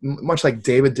like much like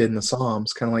David did in the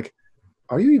Psalms, kind of like,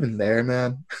 are you even there,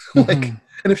 man? Like,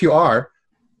 and if you are,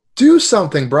 do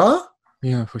something, bruh.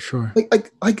 Yeah, for sure.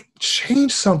 Like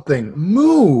change something,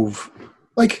 move.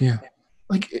 Like you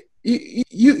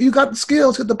got the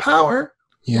skills, got the power.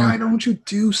 Yeah. Why don't you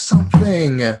do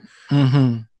something?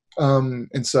 Mm-hmm.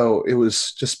 And so it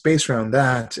was just based around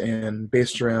that, and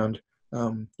based around,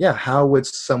 how would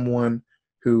someone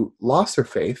who lost their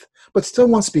faith but still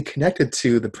wants to be connected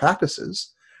to the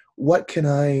practices, what can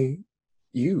I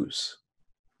use?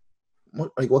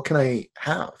 What can I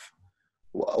have?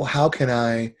 How can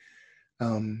I?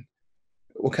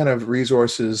 What kind of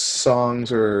resources,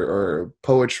 songs or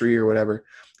poetry or whatever,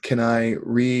 can I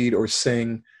read or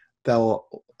sing that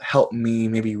will help me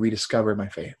maybe rediscover my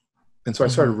faith? And so I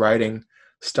started writing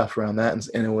stuff around that,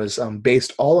 and it was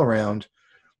based all around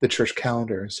the church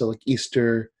calendar. So like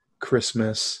Easter,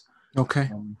 Christmas.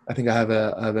 Okay. I think I have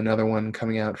another one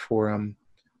coming out for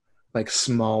like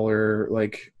smaller,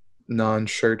 like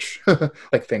non-church,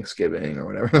 like Thanksgiving or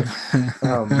whatever.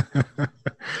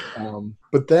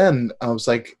 But then I was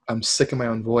like, I'm sick of my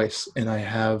own voice, and I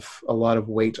have a lot of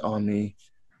weight on me.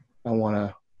 I want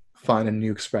to find a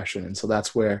new expression, and so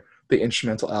that's where the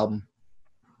instrumental album,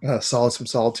 Solace from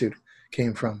Solitude,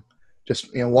 came from. Just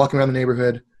walking around the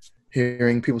neighborhood,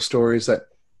 hearing people's stories that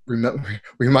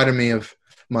reminded me of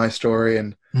my story,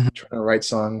 and trying to write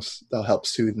songs that'll help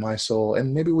soothe my soul,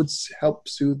 and maybe would help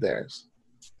soothe theirs.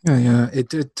 Yeah. It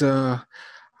did.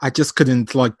 I just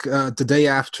couldn't, the day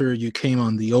after you came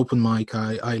on the open mic,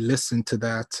 I listened to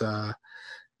that,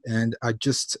 and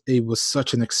it was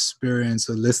such an experience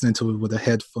of listening to it with a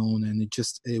headphone, and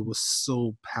it was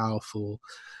so powerful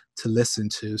listen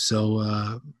to.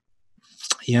 So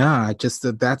yeah, I just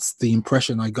that's the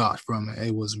impression I got from it.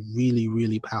 It was really,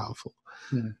 really powerful.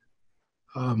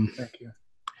 Thank you.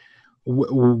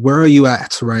 Where are you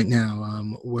at right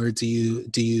now? Where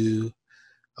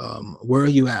where are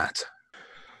you at?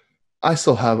 I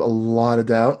still have a lot of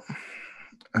doubt.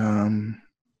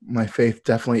 My faith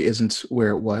definitely isn't where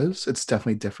it was. It's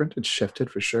definitely different. It's shifted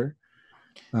for sure.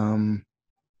 And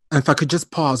if I could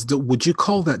just pause, would you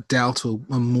call that doubt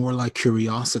a more like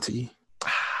curiosity?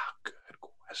 Good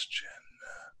question.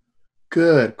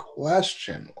 Good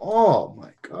question. Oh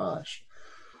my gosh.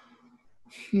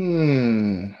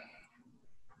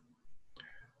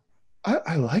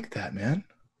 I like that, man.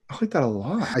 I like that a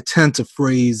lot. I tend to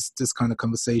phrase this kind of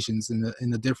conversations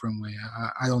in a different way.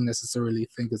 I don't necessarily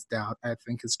think it's doubt. I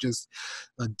think it's just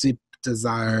a deep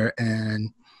desire and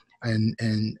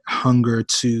hunger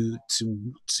to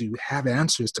have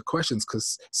answers to questions,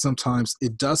 because sometimes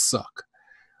it does suck.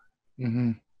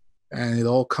 Mm-hmm. And it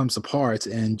all comes apart,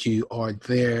 and you are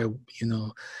there,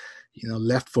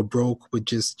 left for broke with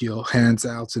just your hands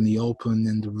out in the open,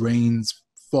 and the rain's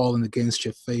falling against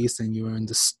your face, and you're in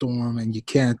the storm, and you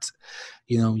can't,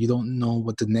 you don't know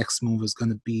what the next move is going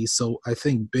to be. So I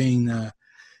think being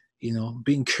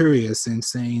curious and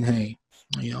saying, hey,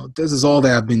 this is all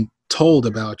that I've been told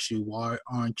about you. Why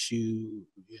aren't you,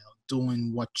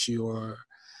 doing what you're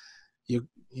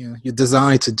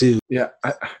designed to do? Yeah,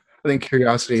 I think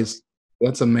curiosity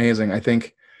that's amazing. I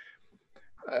think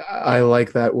I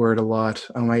like that word a lot.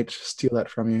 I might steal that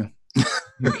from you.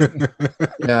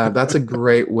 Yeah, that's a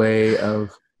great way of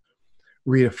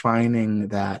redefining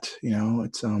that.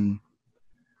 It's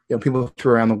people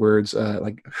throw around the words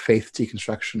like faith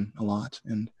deconstruction a lot,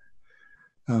 and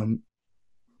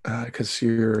because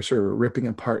you're sort of ripping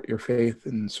apart your faith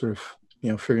and sort of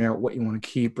figuring out what you want to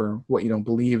keep or what you don't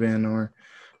believe in, or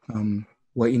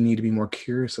what you need to be more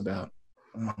curious about.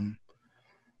 And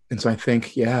so I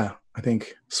think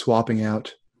swapping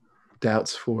out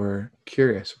doubts for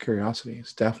curiosity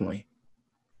is definitely,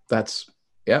 I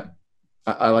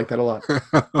like that a lot.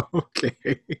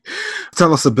 Okay.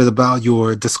 Tell us a bit about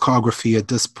your discography at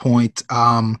this point,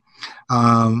 and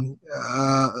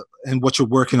what you're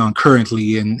working on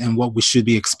currently, and what we should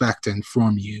be expecting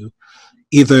from you,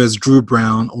 either as Drew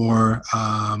Brown or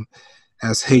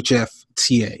as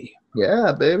HFTA.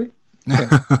 Yeah, baby.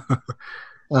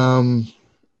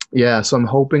 So I'm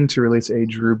hoping to release a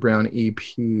Drew Brown EP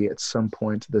at some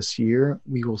point this year.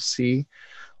 We will see.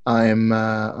 I'm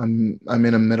in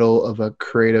the middle of a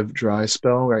creative dry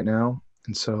spell right now,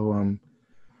 and so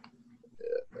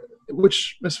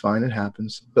which is fine. It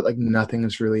happens, but like nothing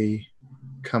is really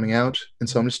coming out, and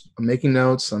so I'm making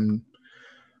notes. I'm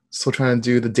still trying to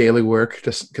do the daily work,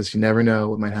 just because you never know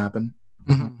what might happen.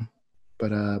 Mm-hmm.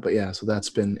 But yeah, so that's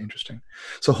been interesting.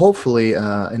 So hopefully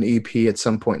an EP at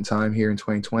some point in time here in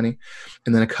 2020,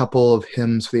 and then a couple of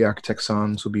Hymns for the Architect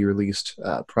songs will be released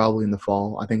probably in the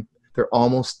fall. I think they're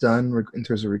almost done in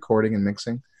terms of recording and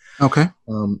mixing. Okay.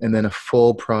 And then a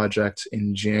full project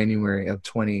in January of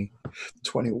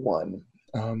 2021,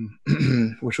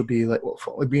 which will be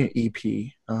it'll be an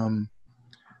EP. And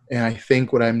I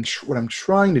think what I'm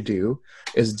trying to do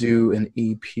is do an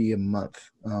EP a month.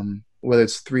 Whether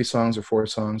it's 3 songs or 4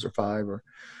 songs or 5,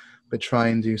 but try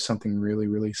and do something really,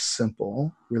 really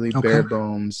simple, really bare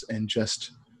bones, and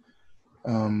just,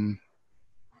 and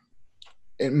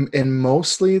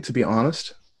mostly, to be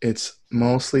honest, it's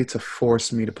mostly to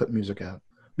force me to put music out.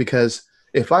 Because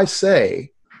if I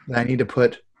say that I need to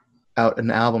put out an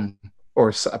album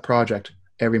or a project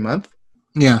every month,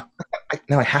 now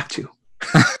I have to.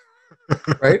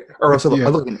 Right? Or else I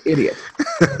look like an idiot.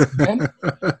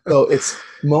 So it's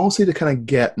mostly to kind of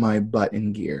get my butt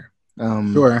in gear.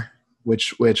 Sure.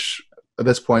 Which at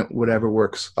this point, whatever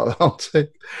works, I'll take.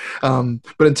 But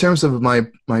in terms of my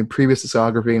previous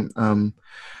discography,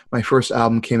 my first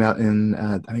album came out in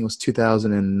I think it was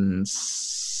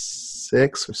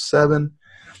 2006 or 7.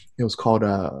 It was called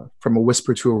From a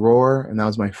Whisper to a Roar, and that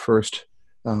was my first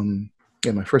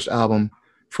my first album.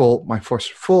 My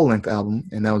first full-length album,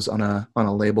 and that was on a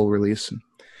label release,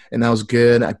 and that was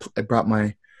good. I brought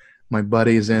my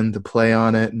buddies in to play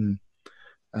on it, and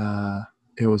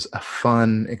it was a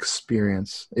fun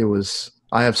experience.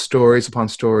 I have stories upon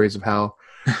stories of how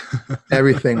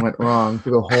everything went wrong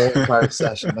through the whole entire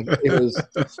session. Like, it was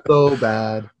so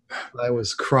bad. I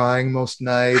was crying most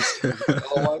nights.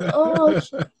 Oh my gosh!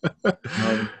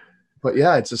 But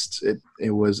yeah, it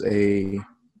was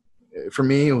for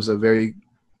me, it was a very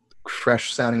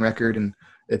fresh sounding record, and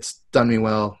it's done me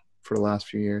well for the last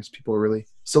few years. People are really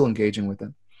still engaging with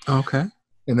it. Okay.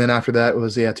 And then after that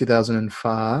was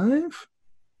 2005.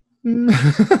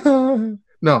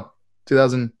 No,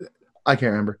 2000. I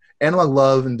can't remember. Analog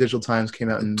Love and Digital Times came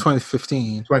out in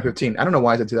 2015. 2015. I don't know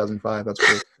why I said 2005.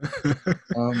 That's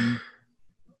weird.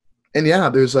 And yeah,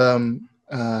 there's and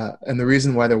the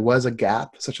reason why there was a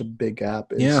gap, such a big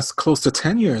gap, is Yes, close to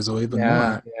 10 years or even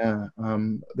more. yeah.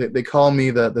 They call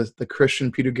me the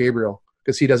Christian Peter Gabriel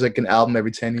because he does like an album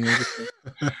every 10 years.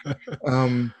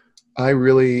 I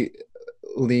really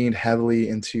leaned heavily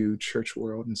into church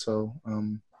world, and so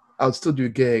I would still do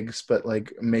gigs, but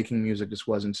like making music just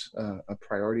wasn't a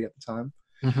priority at the time.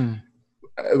 Mm-hmm.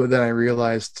 But then I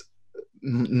realized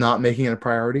not making it a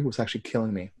priority was actually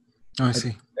killing me. Oh, I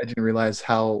see. I didn't realize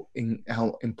how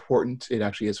important it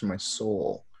actually is for my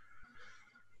soul.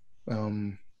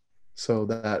 So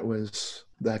that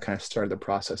kind of started the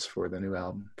process for the new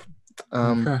album.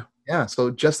 Okay. Yeah, so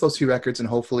just those 2 records, and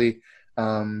hopefully,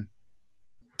 oh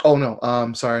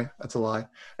no, sorry, that's a lie.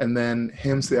 And then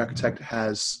Hymns to the Architect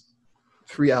has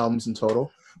 3 albums in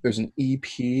total. There's an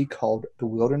EP called The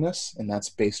Wilderness, and that's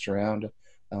based around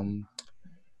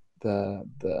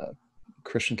the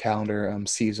Christian calendar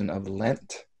season of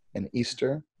Lent and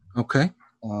Easter. Okay.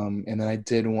 And then I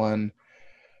did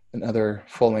another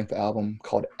full-length album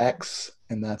called X,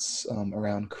 and that's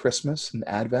around Christmas and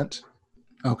Advent.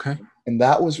 Okay. And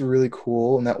that was really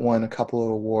cool, and that won a couple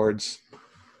of awards.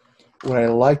 What I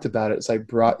liked about it is I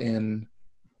brought in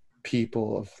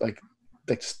people of like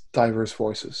diverse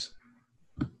voices.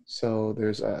 So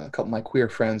there's a couple of my queer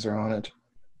friends are on it,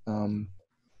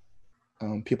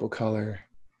 people of color,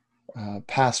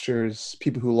 pastors,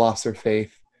 people who lost their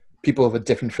faith, people of a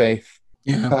different faith.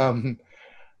 Yeah.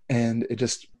 And I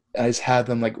just had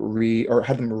them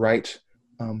had them write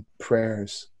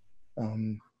prayers,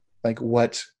 like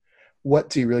what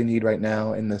do you really need right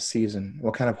now in this season?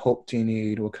 What kind of hope do you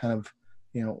need? What kind of,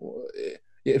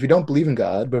 if you don't believe in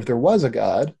God, but if there was a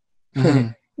God, Mm-hmm.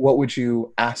 what would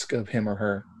you ask of him or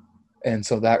her? And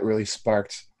so that really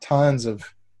sparked tons of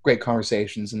great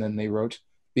conversations. And then they wrote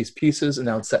these pieces, and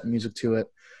I would set music to it.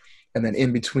 And then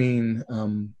in between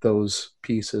those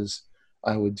pieces,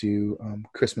 I would do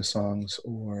Christmas songs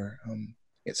or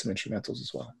get some instrumentals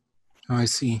as well. Oh, I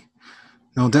see.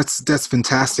 No, that's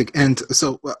fantastic. And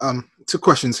so, 2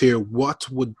 questions here.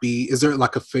 Is there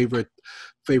like a favorite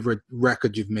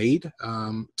record you've made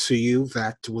to you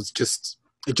that was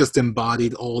it just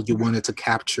embodied all you wanted to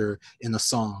capture in a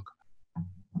song?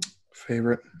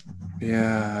 Favorite?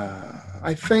 Yeah,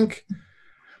 I think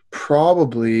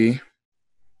probably.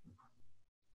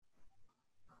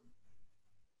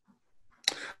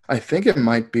 I think it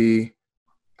might be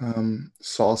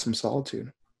Solace from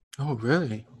Solitude. Oh,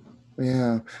 really?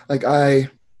 Yeah. Like I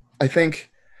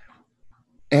think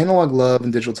Analog Love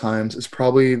and Digital Times is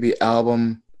probably the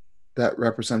album that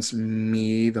represents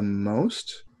me the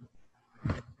most.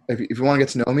 If you want to get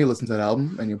to know me, listen to that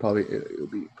album, and it'll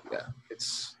be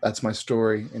that's my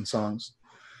story in songs.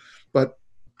 But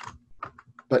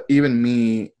even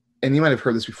me, and you might have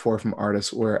heard this before from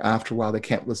artists, where after a while they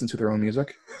can't listen to their own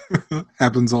music.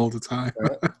 Happens all the time.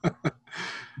 Right?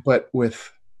 But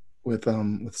with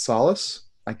Solace,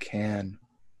 I can,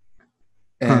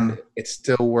 and it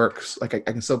still works. Like I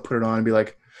can still put it on and be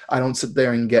like, I don't sit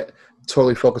there and get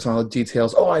totally focused on all the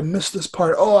details. Oh, I missed this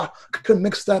part. Oh, I could have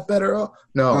mixed that better. Oh,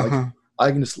 no, like,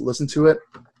 I can just listen to it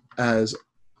as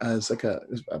like a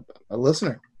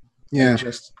listener. Yeah, and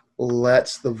just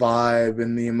let the vibe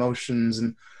and the emotions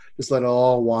and just let it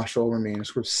all wash over me and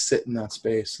sort of sit in that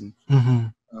space. And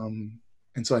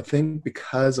and so I think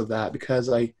because of that, because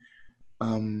I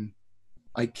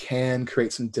can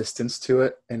create some distance to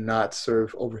it and not sort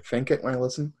of overthink it when I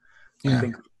listen. Yeah. I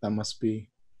think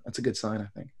that's a good sign, I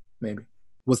think, maybe.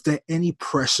 Was there any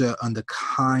pressure on the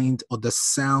kind or the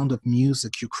sound of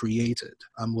music you created?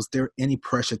 Was there any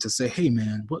pressure to say, hey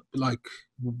man,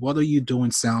 what are you doing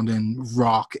sounding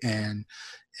rock and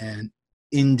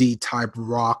indie type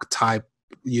rock type,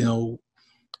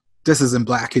 this isn't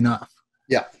black enough?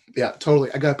 Yeah,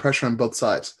 totally. I got pressure on both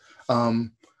sides. I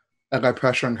got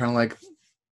pressure on kind of like,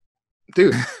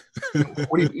 dude,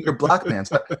 you're black, man.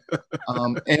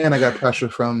 And I got pressure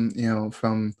from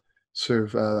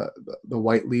sort of the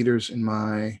white leaders in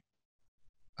my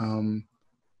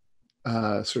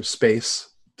sort of space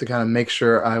to kind of make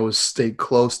sure I stayed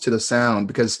close to the sound,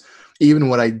 because even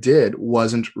what I did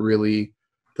wasn't really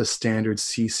the standard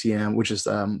CCM, which is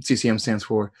CCM stands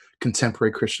for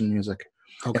Contemporary Christian Music.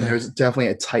 Okay. And there's definitely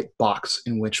a tight box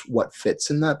in which what fits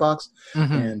in that box.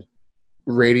 Mm-hmm. And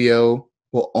radio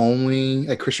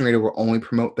Christian radio will only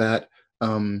promote that.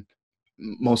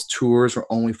 Most tours were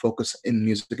only focused in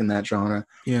music in that genre.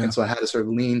 Yeah. And so I had to sort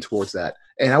of lean towards that.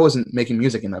 And I wasn't making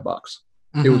music in that box.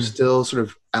 Mm-hmm. It was still sort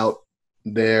of out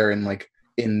there in like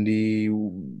indie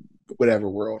whatever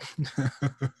world.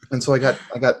 And so I got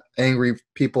angry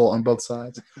people on both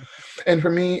sides. And for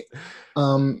me,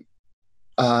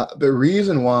 the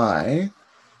reason why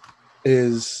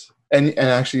is, and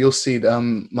actually you'll see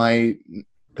the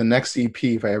next EP,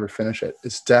 if I ever finish it,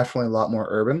 it's definitely a lot more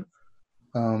urban.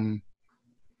 Um,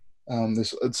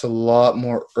 it's a lot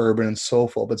more urban and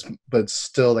soulful, but it's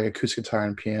still like acoustic guitar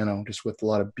and piano, just with a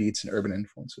lot of beats and urban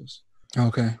influences.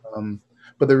 Okay.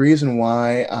 But the reason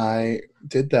why I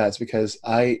did that is because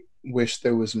I wish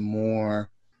there was more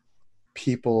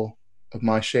people of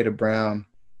my shade of brown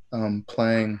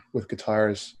playing with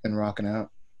guitars and rocking out.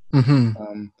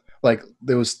 Mm-hmm. Like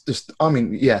there was just, I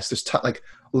mean, yes, there's like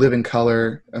Living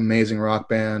Color, amazing rock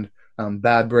band,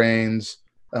 Bad Brains,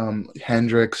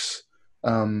 Hendrix.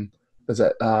 There's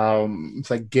that? It's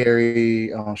like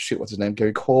Gary. Oh shoot, what's his name?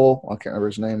 Gary Cole. I can't remember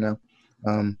his name now.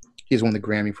 He's won the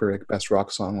Grammy for like best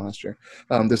rock song last year.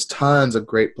 There's tons of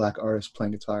great black artists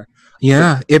playing guitar.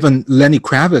 Yeah, even Lenny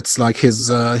Kravitz, like his.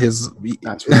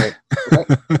 That's right.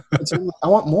 I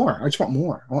want more. I just want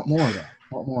more. I want more of that.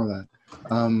 I want more of that.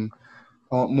 I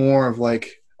want more of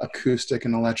like acoustic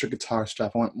and electric guitar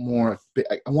stuff. I want more.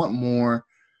 I want more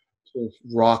sort of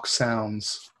rock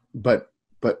sounds, but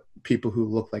people who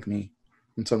look like me.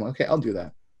 And so I'm like, okay, I'll do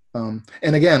that.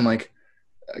 And again, like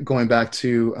going back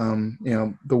to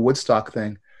the Woodstock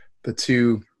thing,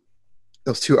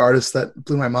 those two artists that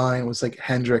blew my mind was like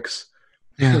Hendrix,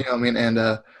 Yeah. you know what I mean, and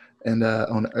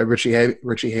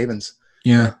Richie Havens.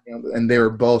 Yeah. And they were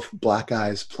both black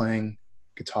guys playing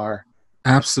guitar.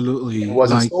 Absolutely. It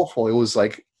wasn't soulful. It was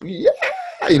like, yeah,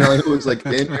 it was like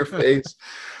in your face.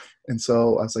 And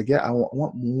so I was like, yeah, I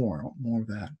want more. I want more of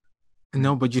that.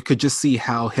 No, but you could just see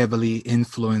how heavily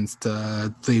influenced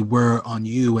they were on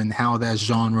you and how that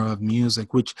genre of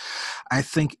music, which I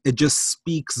think it just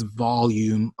speaks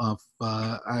volume of,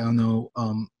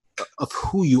 of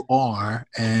who you are.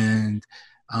 And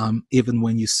even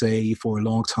when you say for a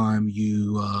long time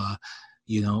you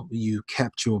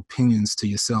kept your opinions to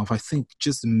yourself, I think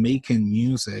just making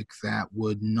music that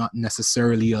would not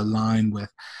necessarily align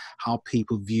with how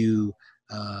people view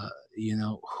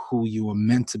who you were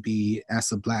meant to be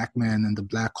as a black man and the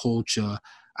black culture.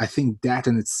 I think that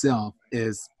in itself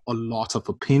is a lot of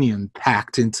opinion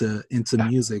packed into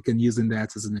music, and using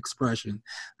that as an expression.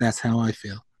 That's how I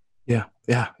feel. Yeah,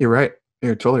 you're right.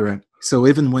 You're totally right. So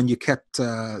even when you kept,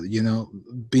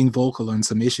 being vocal on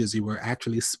some issues, you were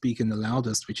actually speaking the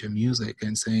loudest with your music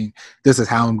and saying, "This is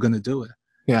how I'm going to do it."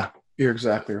 Yeah, you're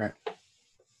exactly right.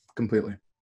 Completely.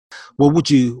 What would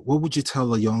you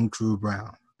tell a young Drew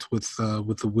Brown with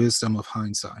the wisdom of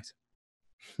hindsight?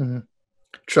 Mm-hmm.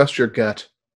 Trust your gut.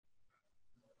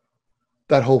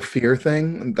 That whole fear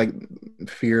thing, like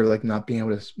fear, like not being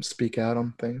able to speak out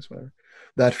on things, whatever.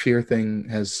 That fear thing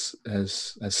has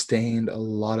stained a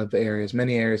lot of areas,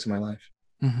 many areas of my life.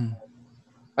 Mm-hmm.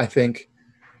 I think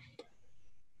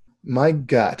my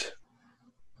gut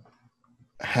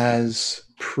has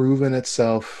proven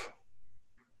itself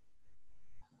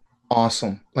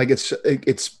awesome. Like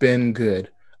it's been good.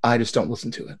 I just don't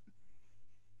listen to it.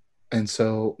 And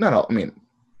so, not all. I mean,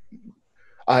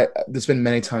 there's been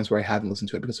many times where I haven't listened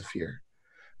to it because of fear,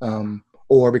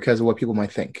 or because of what people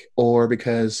might think, or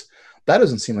because that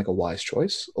doesn't seem like a wise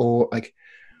choice, or like,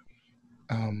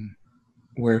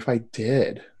 where if I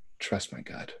did trust my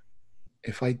gut,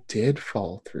 if I did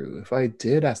follow through, if I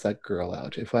did ask that girl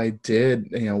out, if I did,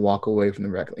 walk away from the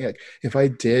record, like if I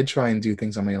did try and do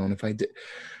things on my own, if I did,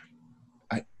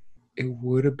 it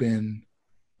would have been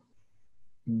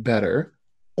better.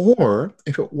 Or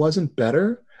if it wasn't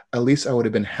better, at least I would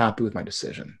have been happy with my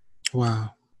decision.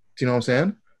 Wow. Do you know what I'm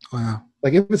saying? Wow.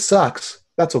 Like if it sucks,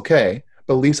 that's okay.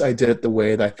 But at least I did it the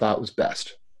way that I thought was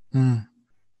best. Mm.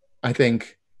 I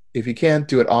think if you can't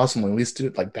do it awesomely, at least do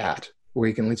it like that, where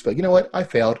you can at least be like, you know what, I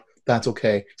failed. That's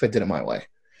okay, because I did it my way.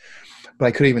 But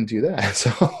I couldn't even do that.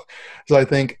 So I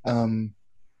think,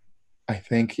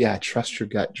 yeah, trust your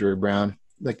gut, Drew Brown.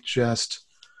 Like just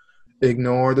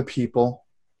ignore the people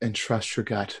and trust your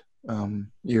gut.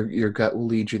 Your gut will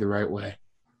lead you the right way.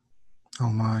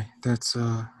 Oh my, that's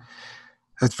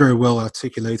very well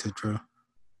articulated, Drew.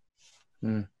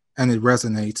 Mm. And it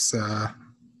resonates.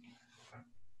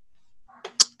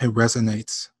 It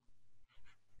resonates.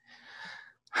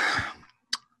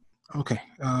 Okay,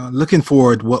 looking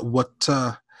forward. What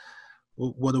are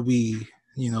we?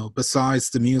 Besides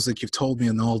the music you've told me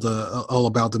and all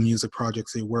about the music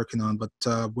projects you're working on, but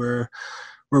where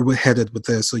we're headed with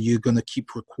this? Are you going to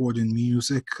keep recording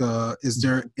music? Is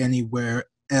there anywhere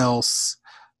else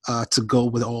to go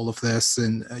with all of this?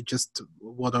 And just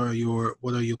what are your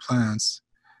plans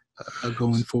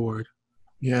going forward?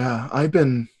 Yeah, I've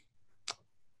been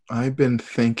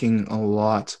thinking a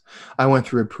lot. I went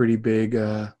through a pretty big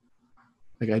I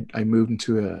moved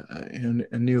into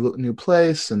a new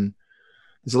place, and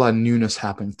there's a lot of newness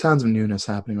happening. Tons of newness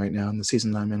happening right now in the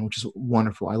season that I'm in, which is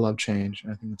wonderful. I love change.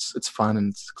 I think it's fun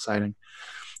and it's exciting.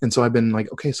 And so I've been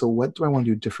like, okay, so what do I want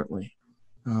to do differently?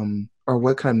 Or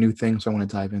what kind of new things do I want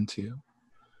to dive into?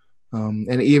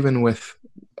 And even with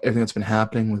everything that's been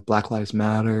happening with Black Lives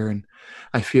Matter, and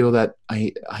I feel that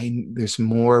I there's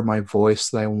more of my voice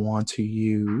that I want to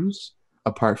use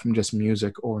apart from just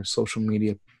music or social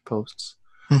media posts.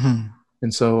 Mm-hmm.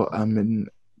 And so I'm in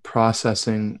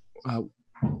processing,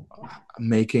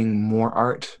 making more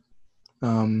art,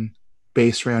 um,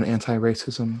 based around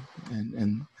anti-racism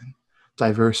and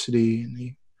diversity and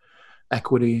the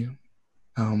equity,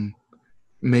 um,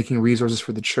 making resources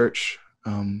for the church,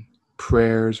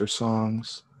 prayers or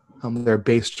songs that are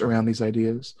based around these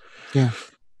ideas, Yeah.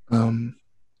 um,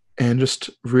 and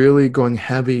just really going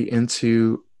heavy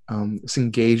into just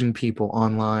engaging people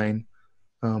online,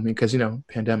 because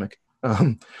pandemic.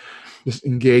 Just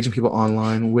engaging people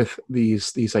online with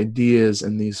these ideas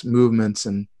and these movements,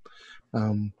 and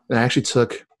I actually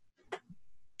took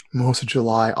most of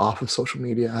July off of social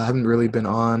media. I haven't really been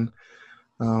on.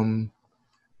 Um,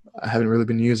 I haven't really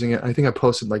been using it. I think I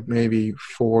posted like maybe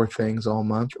 4 things all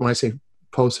month. When I say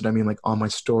posted, I mean like on my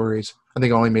stories. I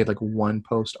think I only made like one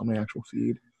post on my actual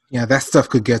feed. Yeah, that stuff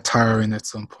could get tiring at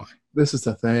some point. This is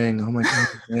the thing. I'm like,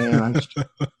 oh, man,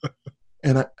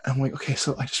 I'm like, okay,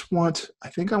 so I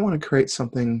think I want to create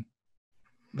something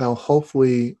that'll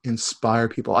hopefully inspire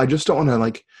people. I just don't want to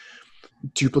like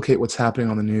duplicate what's happening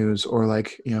on the news, or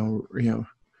like,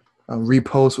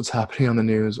 repost what's happening on the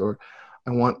news, or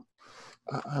I want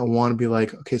I want to be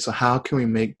like, okay, so how can we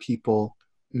make people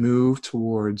move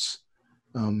towards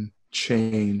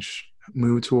change,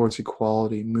 move towards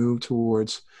equality, move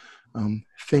towards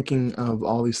thinking of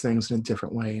all these things in a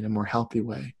different way, in a more healthy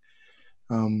way?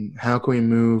 How can we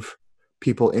move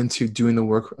people into doing the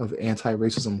work of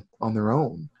anti-racism on their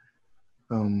own?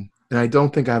 And I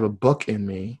don't think I have a book in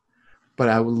me, but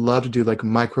I would love to do like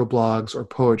microblogs or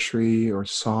poetry or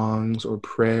songs or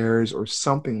prayers or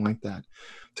something like that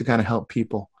to kind of help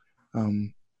people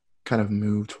kind of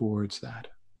move towards that.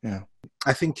 Yeah.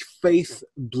 I think faith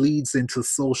bleeds into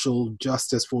social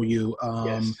justice for you.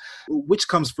 Yes. Which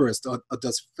comes first? Or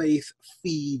does faith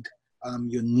feed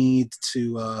your need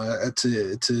to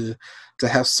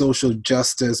have social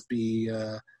justice be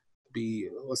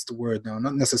what's the word now?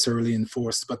 Not necessarily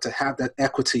enforced, but to have that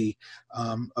equity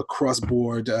across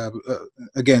board.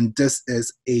 Again, this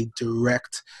is a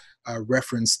direct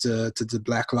reference to the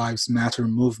Black Lives Matter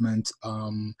movement.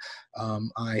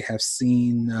 I have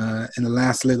seen in the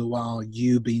last little while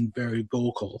you being very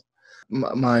vocal.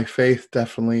 My faith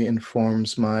definitely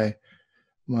informs my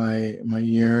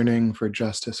yearning for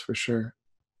justice, for sure.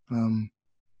 Um,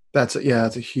 that's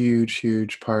a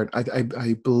huge part.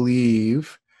 I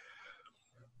believe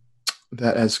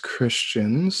that as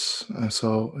Christians,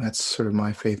 so that's sort of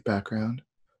my faith background,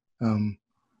 um,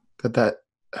 that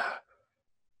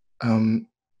um,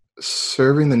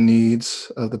 serving the needs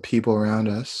of the people around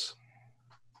us,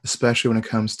 especially when it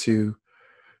comes to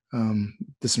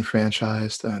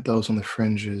disenfranchised, those on the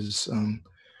fringes,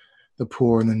 the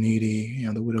poor and the needy,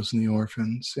 the widows and the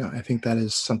orphans. I think that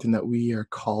is something that we are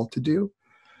called to do.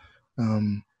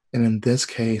 And in this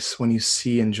case, when you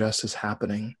see injustice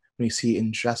happening, when you see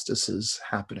injustices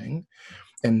happening,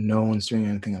 and no one's doing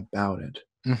anything about it,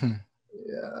 Mm-hmm.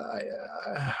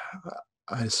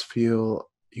 I just feel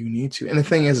you need to. And the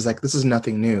thing is like, this is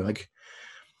nothing new. Like,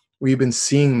 we've been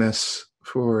seeing this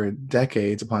for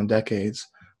decades upon decades.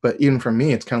 But even for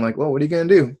me, it's kind of like, well, what are you going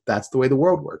to do? That's the way the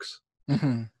world works.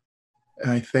 Mm-hmm.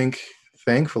 And I think,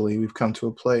 thankfully, we've come to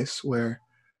a place where,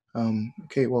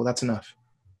 okay, well, that's enough.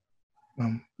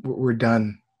 We're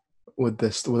done with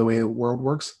this. The way the world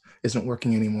works isn't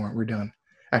working anymore. We're done.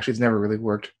 Actually, it's never really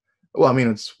worked. Well, I mean,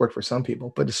 it's worked for some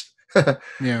people, but just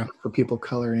Yeah. for people of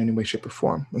color in any way, shape, or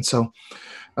form. And so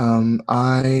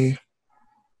I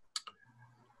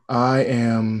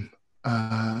am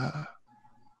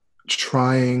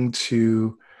trying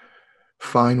to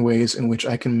find ways in which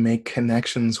I can make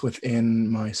connections within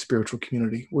my spiritual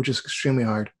community, which is extremely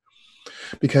hard.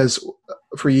 Because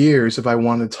for years, if I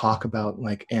wanted to talk about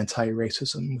like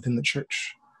anti-racism within the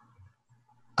church,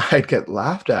 I'd get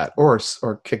laughed at or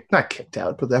not kicked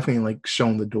out, but definitely like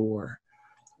shown the door.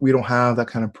 We don't have that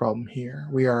kind of problem here.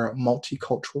 We are a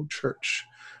multicultural church.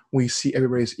 We see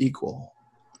everybody as equal.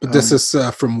 But this is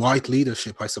from white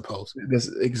leadership, I suppose.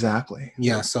 Exactly.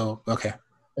 Yeah. So okay.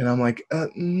 And I'm like,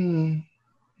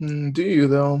 do you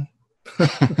though?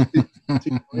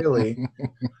 Really.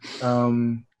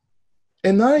 And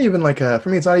not even like for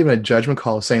me, it's not even a judgment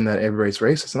call saying that everybody's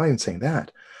racist. I'm not even saying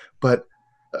that, but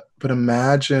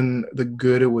imagine the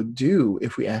good it would do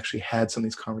if we actually had some of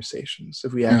these conversations,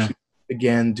 if we actually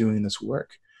began doing this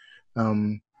work.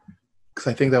 Because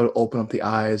I think that would open up the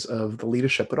eyes of the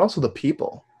leadership, but also the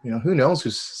people. Who knows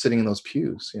who's sitting in those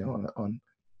pews, on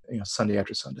Sunday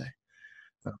after Sunday.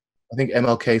 I think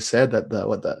MLK said that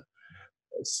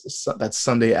that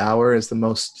Sunday hour is the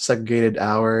most segregated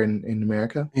hour in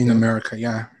America. In America,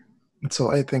 yeah.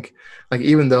 So I think, like,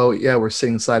 even though, we're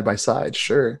sitting side by side,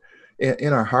 sure,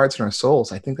 in our hearts and our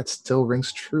souls, I think that still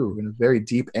rings true in a very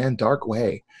deep and dark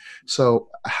way. So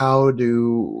for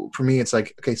me, it's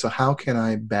like, okay, so how can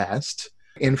I best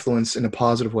influence in a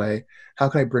positive way? How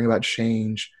can I bring about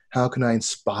change? How can I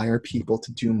inspire people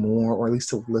to do more, or at least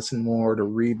to listen more, or to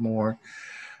read more?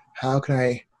 How can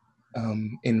I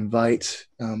invite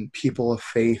people of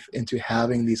faith into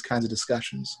having these kinds of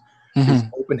discussions, these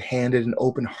open-handed and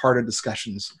open-hearted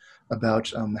discussions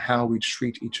about how we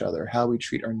treat each other, how we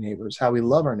treat our neighbors, how we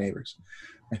love our neighbors.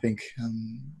 I think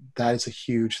that is a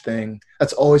huge thing.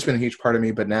 That's always been a huge part of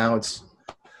me, but now I'm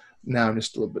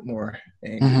just a little bit more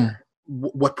angry.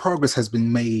 What progress has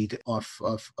been made of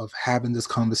having this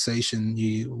conversation?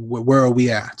 Where are we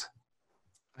at?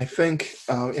 I think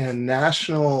in a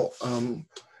national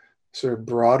sort of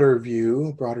broader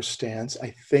view, broader stance,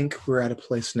 I think we're at a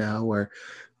place now where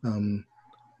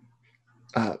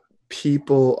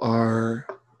people are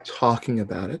talking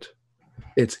about it.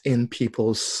 It's in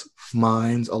people's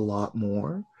minds a lot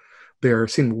more. They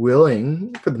seem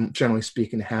willing, for them, generally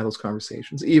speaking, to have those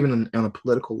conversations, even on a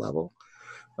political level.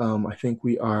 I think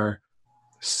we are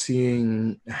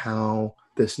seeing how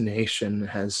this nation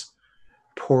has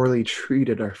poorly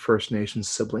treated our First Nations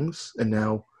siblings, and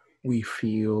now we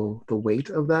feel the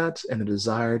weight of that and a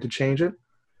desire to change it.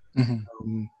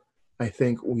 I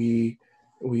think we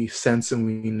sense and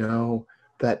we know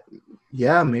that,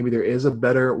 maybe there is a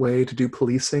better way to do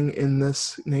policing in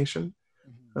this nation.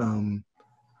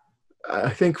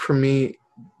 I think for me,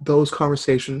 those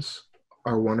conversations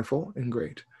are wonderful and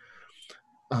great.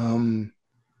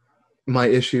 My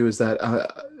issue is that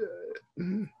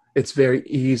it's very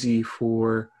easy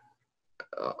for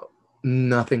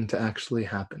nothing to actually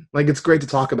happen. Like, it's great to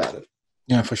talk about it.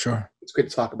 Yeah, for sure. It's great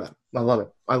to talk about it. I love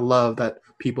it. I love that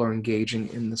people are engaging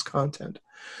in this content.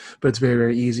 But it's very,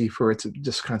 very easy for it to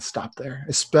just kind of stop there,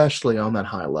 especially on that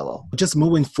high level. Just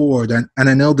moving forward, and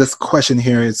I know this question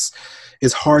here is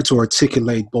hard to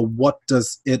articulate, but what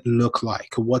does it look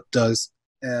like? What does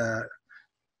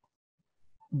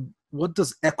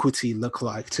equity look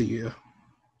like to you?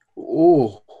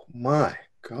 Oh my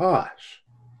gosh.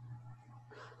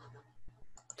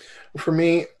 For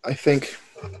me, I think,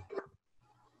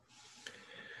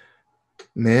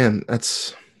 man,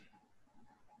 that's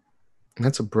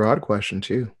a broad question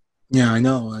too. Yeah, I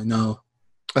know.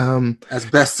 As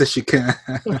best as you can.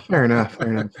 Fair enough.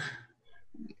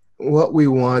 What we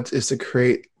want is to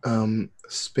create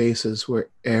spaces where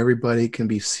everybody can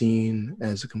be seen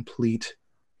as a complete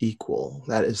equal.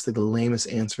 That is the lamest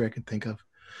answer I can think of.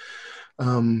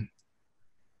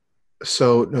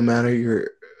 So no matter your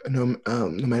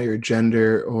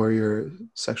gender or your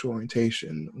sexual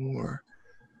orientation or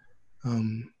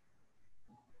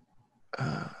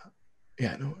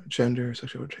gender,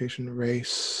 sexual orientation,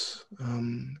 race,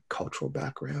 cultural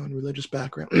background, religious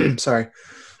background. Sorry.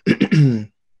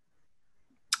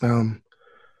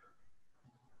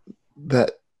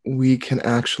 That we can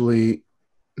actually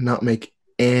not make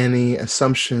any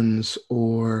assumptions,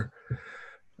 or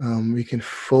we can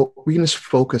just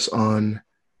focus on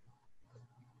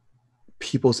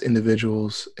people's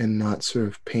individuals and not sort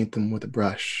of paint them with a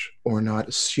brush, or not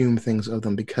assume things of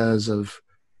them because of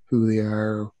who they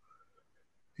are.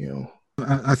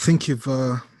 I think you've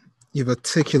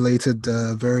articulated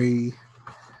very,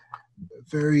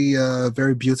 very,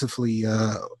 very beautifully.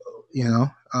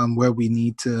 Where we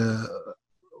need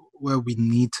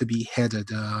to be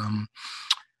headed.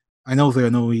 I know there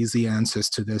are no easy answers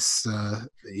to this.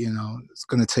 It's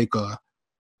going to take a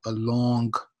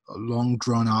long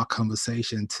drawn out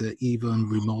conversation to even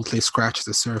remotely scratch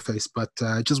the surface. But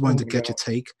I just wanted to get your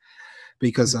take,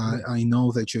 because I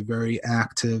know that you're very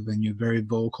active and you're very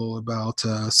vocal about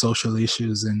social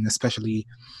issues, and especially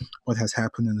what has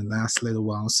happened in the last little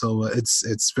while. So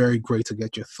it's very great to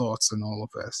get your thoughts on all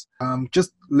of this.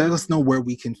 Just let us know where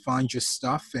we can find your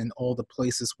stuff and all the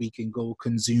places we can go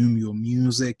consume your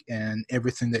music and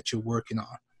everything that you're working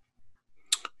on.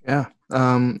 Yeah.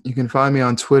 You can find me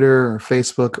on Twitter or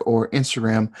Facebook or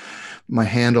Instagram. My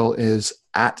handle is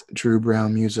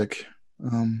 @DrewBrownMusic.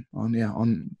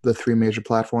 on the three major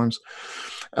platforms.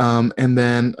 And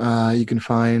then you can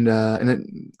find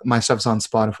my stuff's on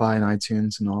Spotify and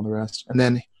iTunes and all the rest. And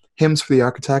then Hymns for the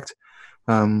Architect.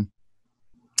 On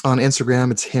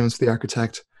Instagram, it's Hymns for the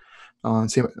Architect.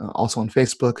 Also on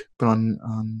Facebook, but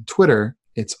on Twitter,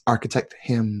 it's Architect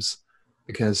Hymns,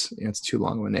 because it's too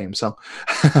long of a name. So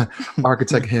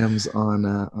Architect Hymns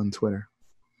on Twitter.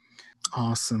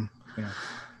 Awesome. Yeah.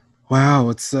 Wow,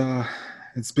 it's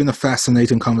been a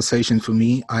fascinating conversation for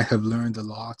me. I have learned a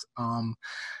lot.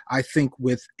 I think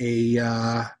with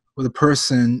a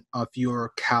person of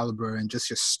your caliber and just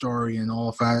your story and all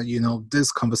of that,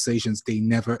 these conversations, they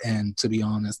never end, to be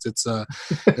honest.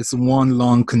 It's one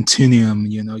long continuum.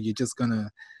 You're just gonna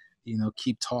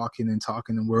keep talking and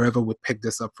talking, and wherever we pick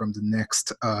this up from the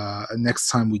next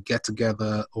time we get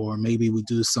together, or maybe we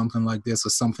do something like this or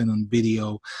something on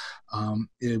video,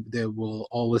 there will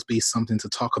always be something to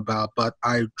talk about. But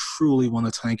I truly want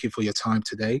to thank you for your time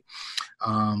today.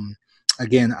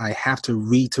 Again, I have to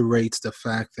reiterate the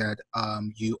fact that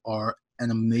you are an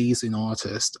amazing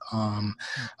artist.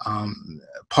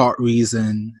 Part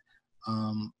reason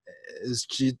is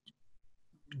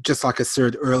just like I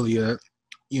said earlier,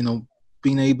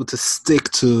 being able to stick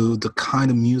to the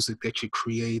kind of music that you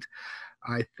create,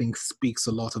 I think speaks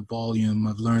a lot of volume.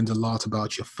 I've learned a lot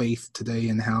about your faith today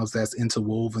and how that's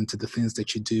interwoven to the things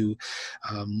that you do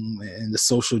in the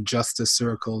social justice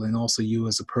circle, and also you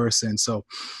as a person. So,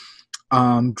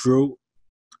 Drew,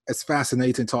 it's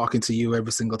fascinating talking to you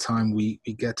every single time we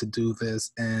get to do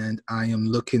this, and I am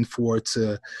looking forward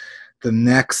to the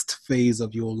next phase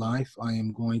of your life. I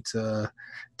am going to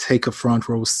take a front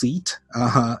row seat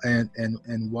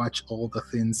and watch all the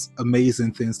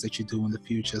amazing things that you do in the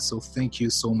future. So thank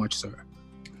you so much, sir.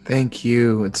 Thank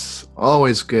you. It's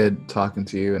always good talking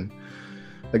to you. And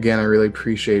again, I really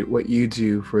appreciate what you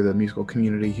do for the musical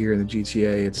community here in the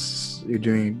GTA. You're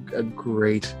doing a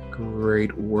great,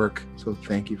 great work. So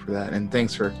thank you for that. And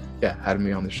thanks for having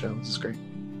me on the show. This is great.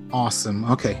 Awesome.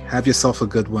 Okay. Have yourself a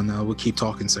good one. We'll keep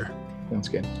talking, sir. Sounds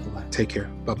good. Bye-bye. Take care.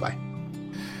 Bye-bye.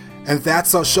 And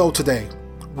that's our show today.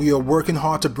 We are working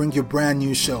hard to bring you brand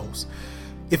new shows.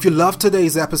 If you loved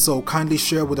today's episode, kindly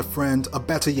share with a friend, or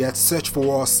better yet, search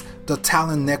for us, The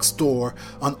Talent Next Door,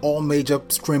 on all major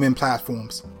streaming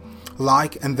platforms.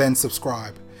 Like and then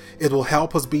subscribe. It will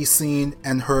help us be seen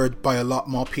and heard by a lot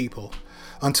more people.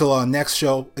 Until our next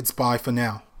show, it's bye for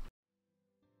now.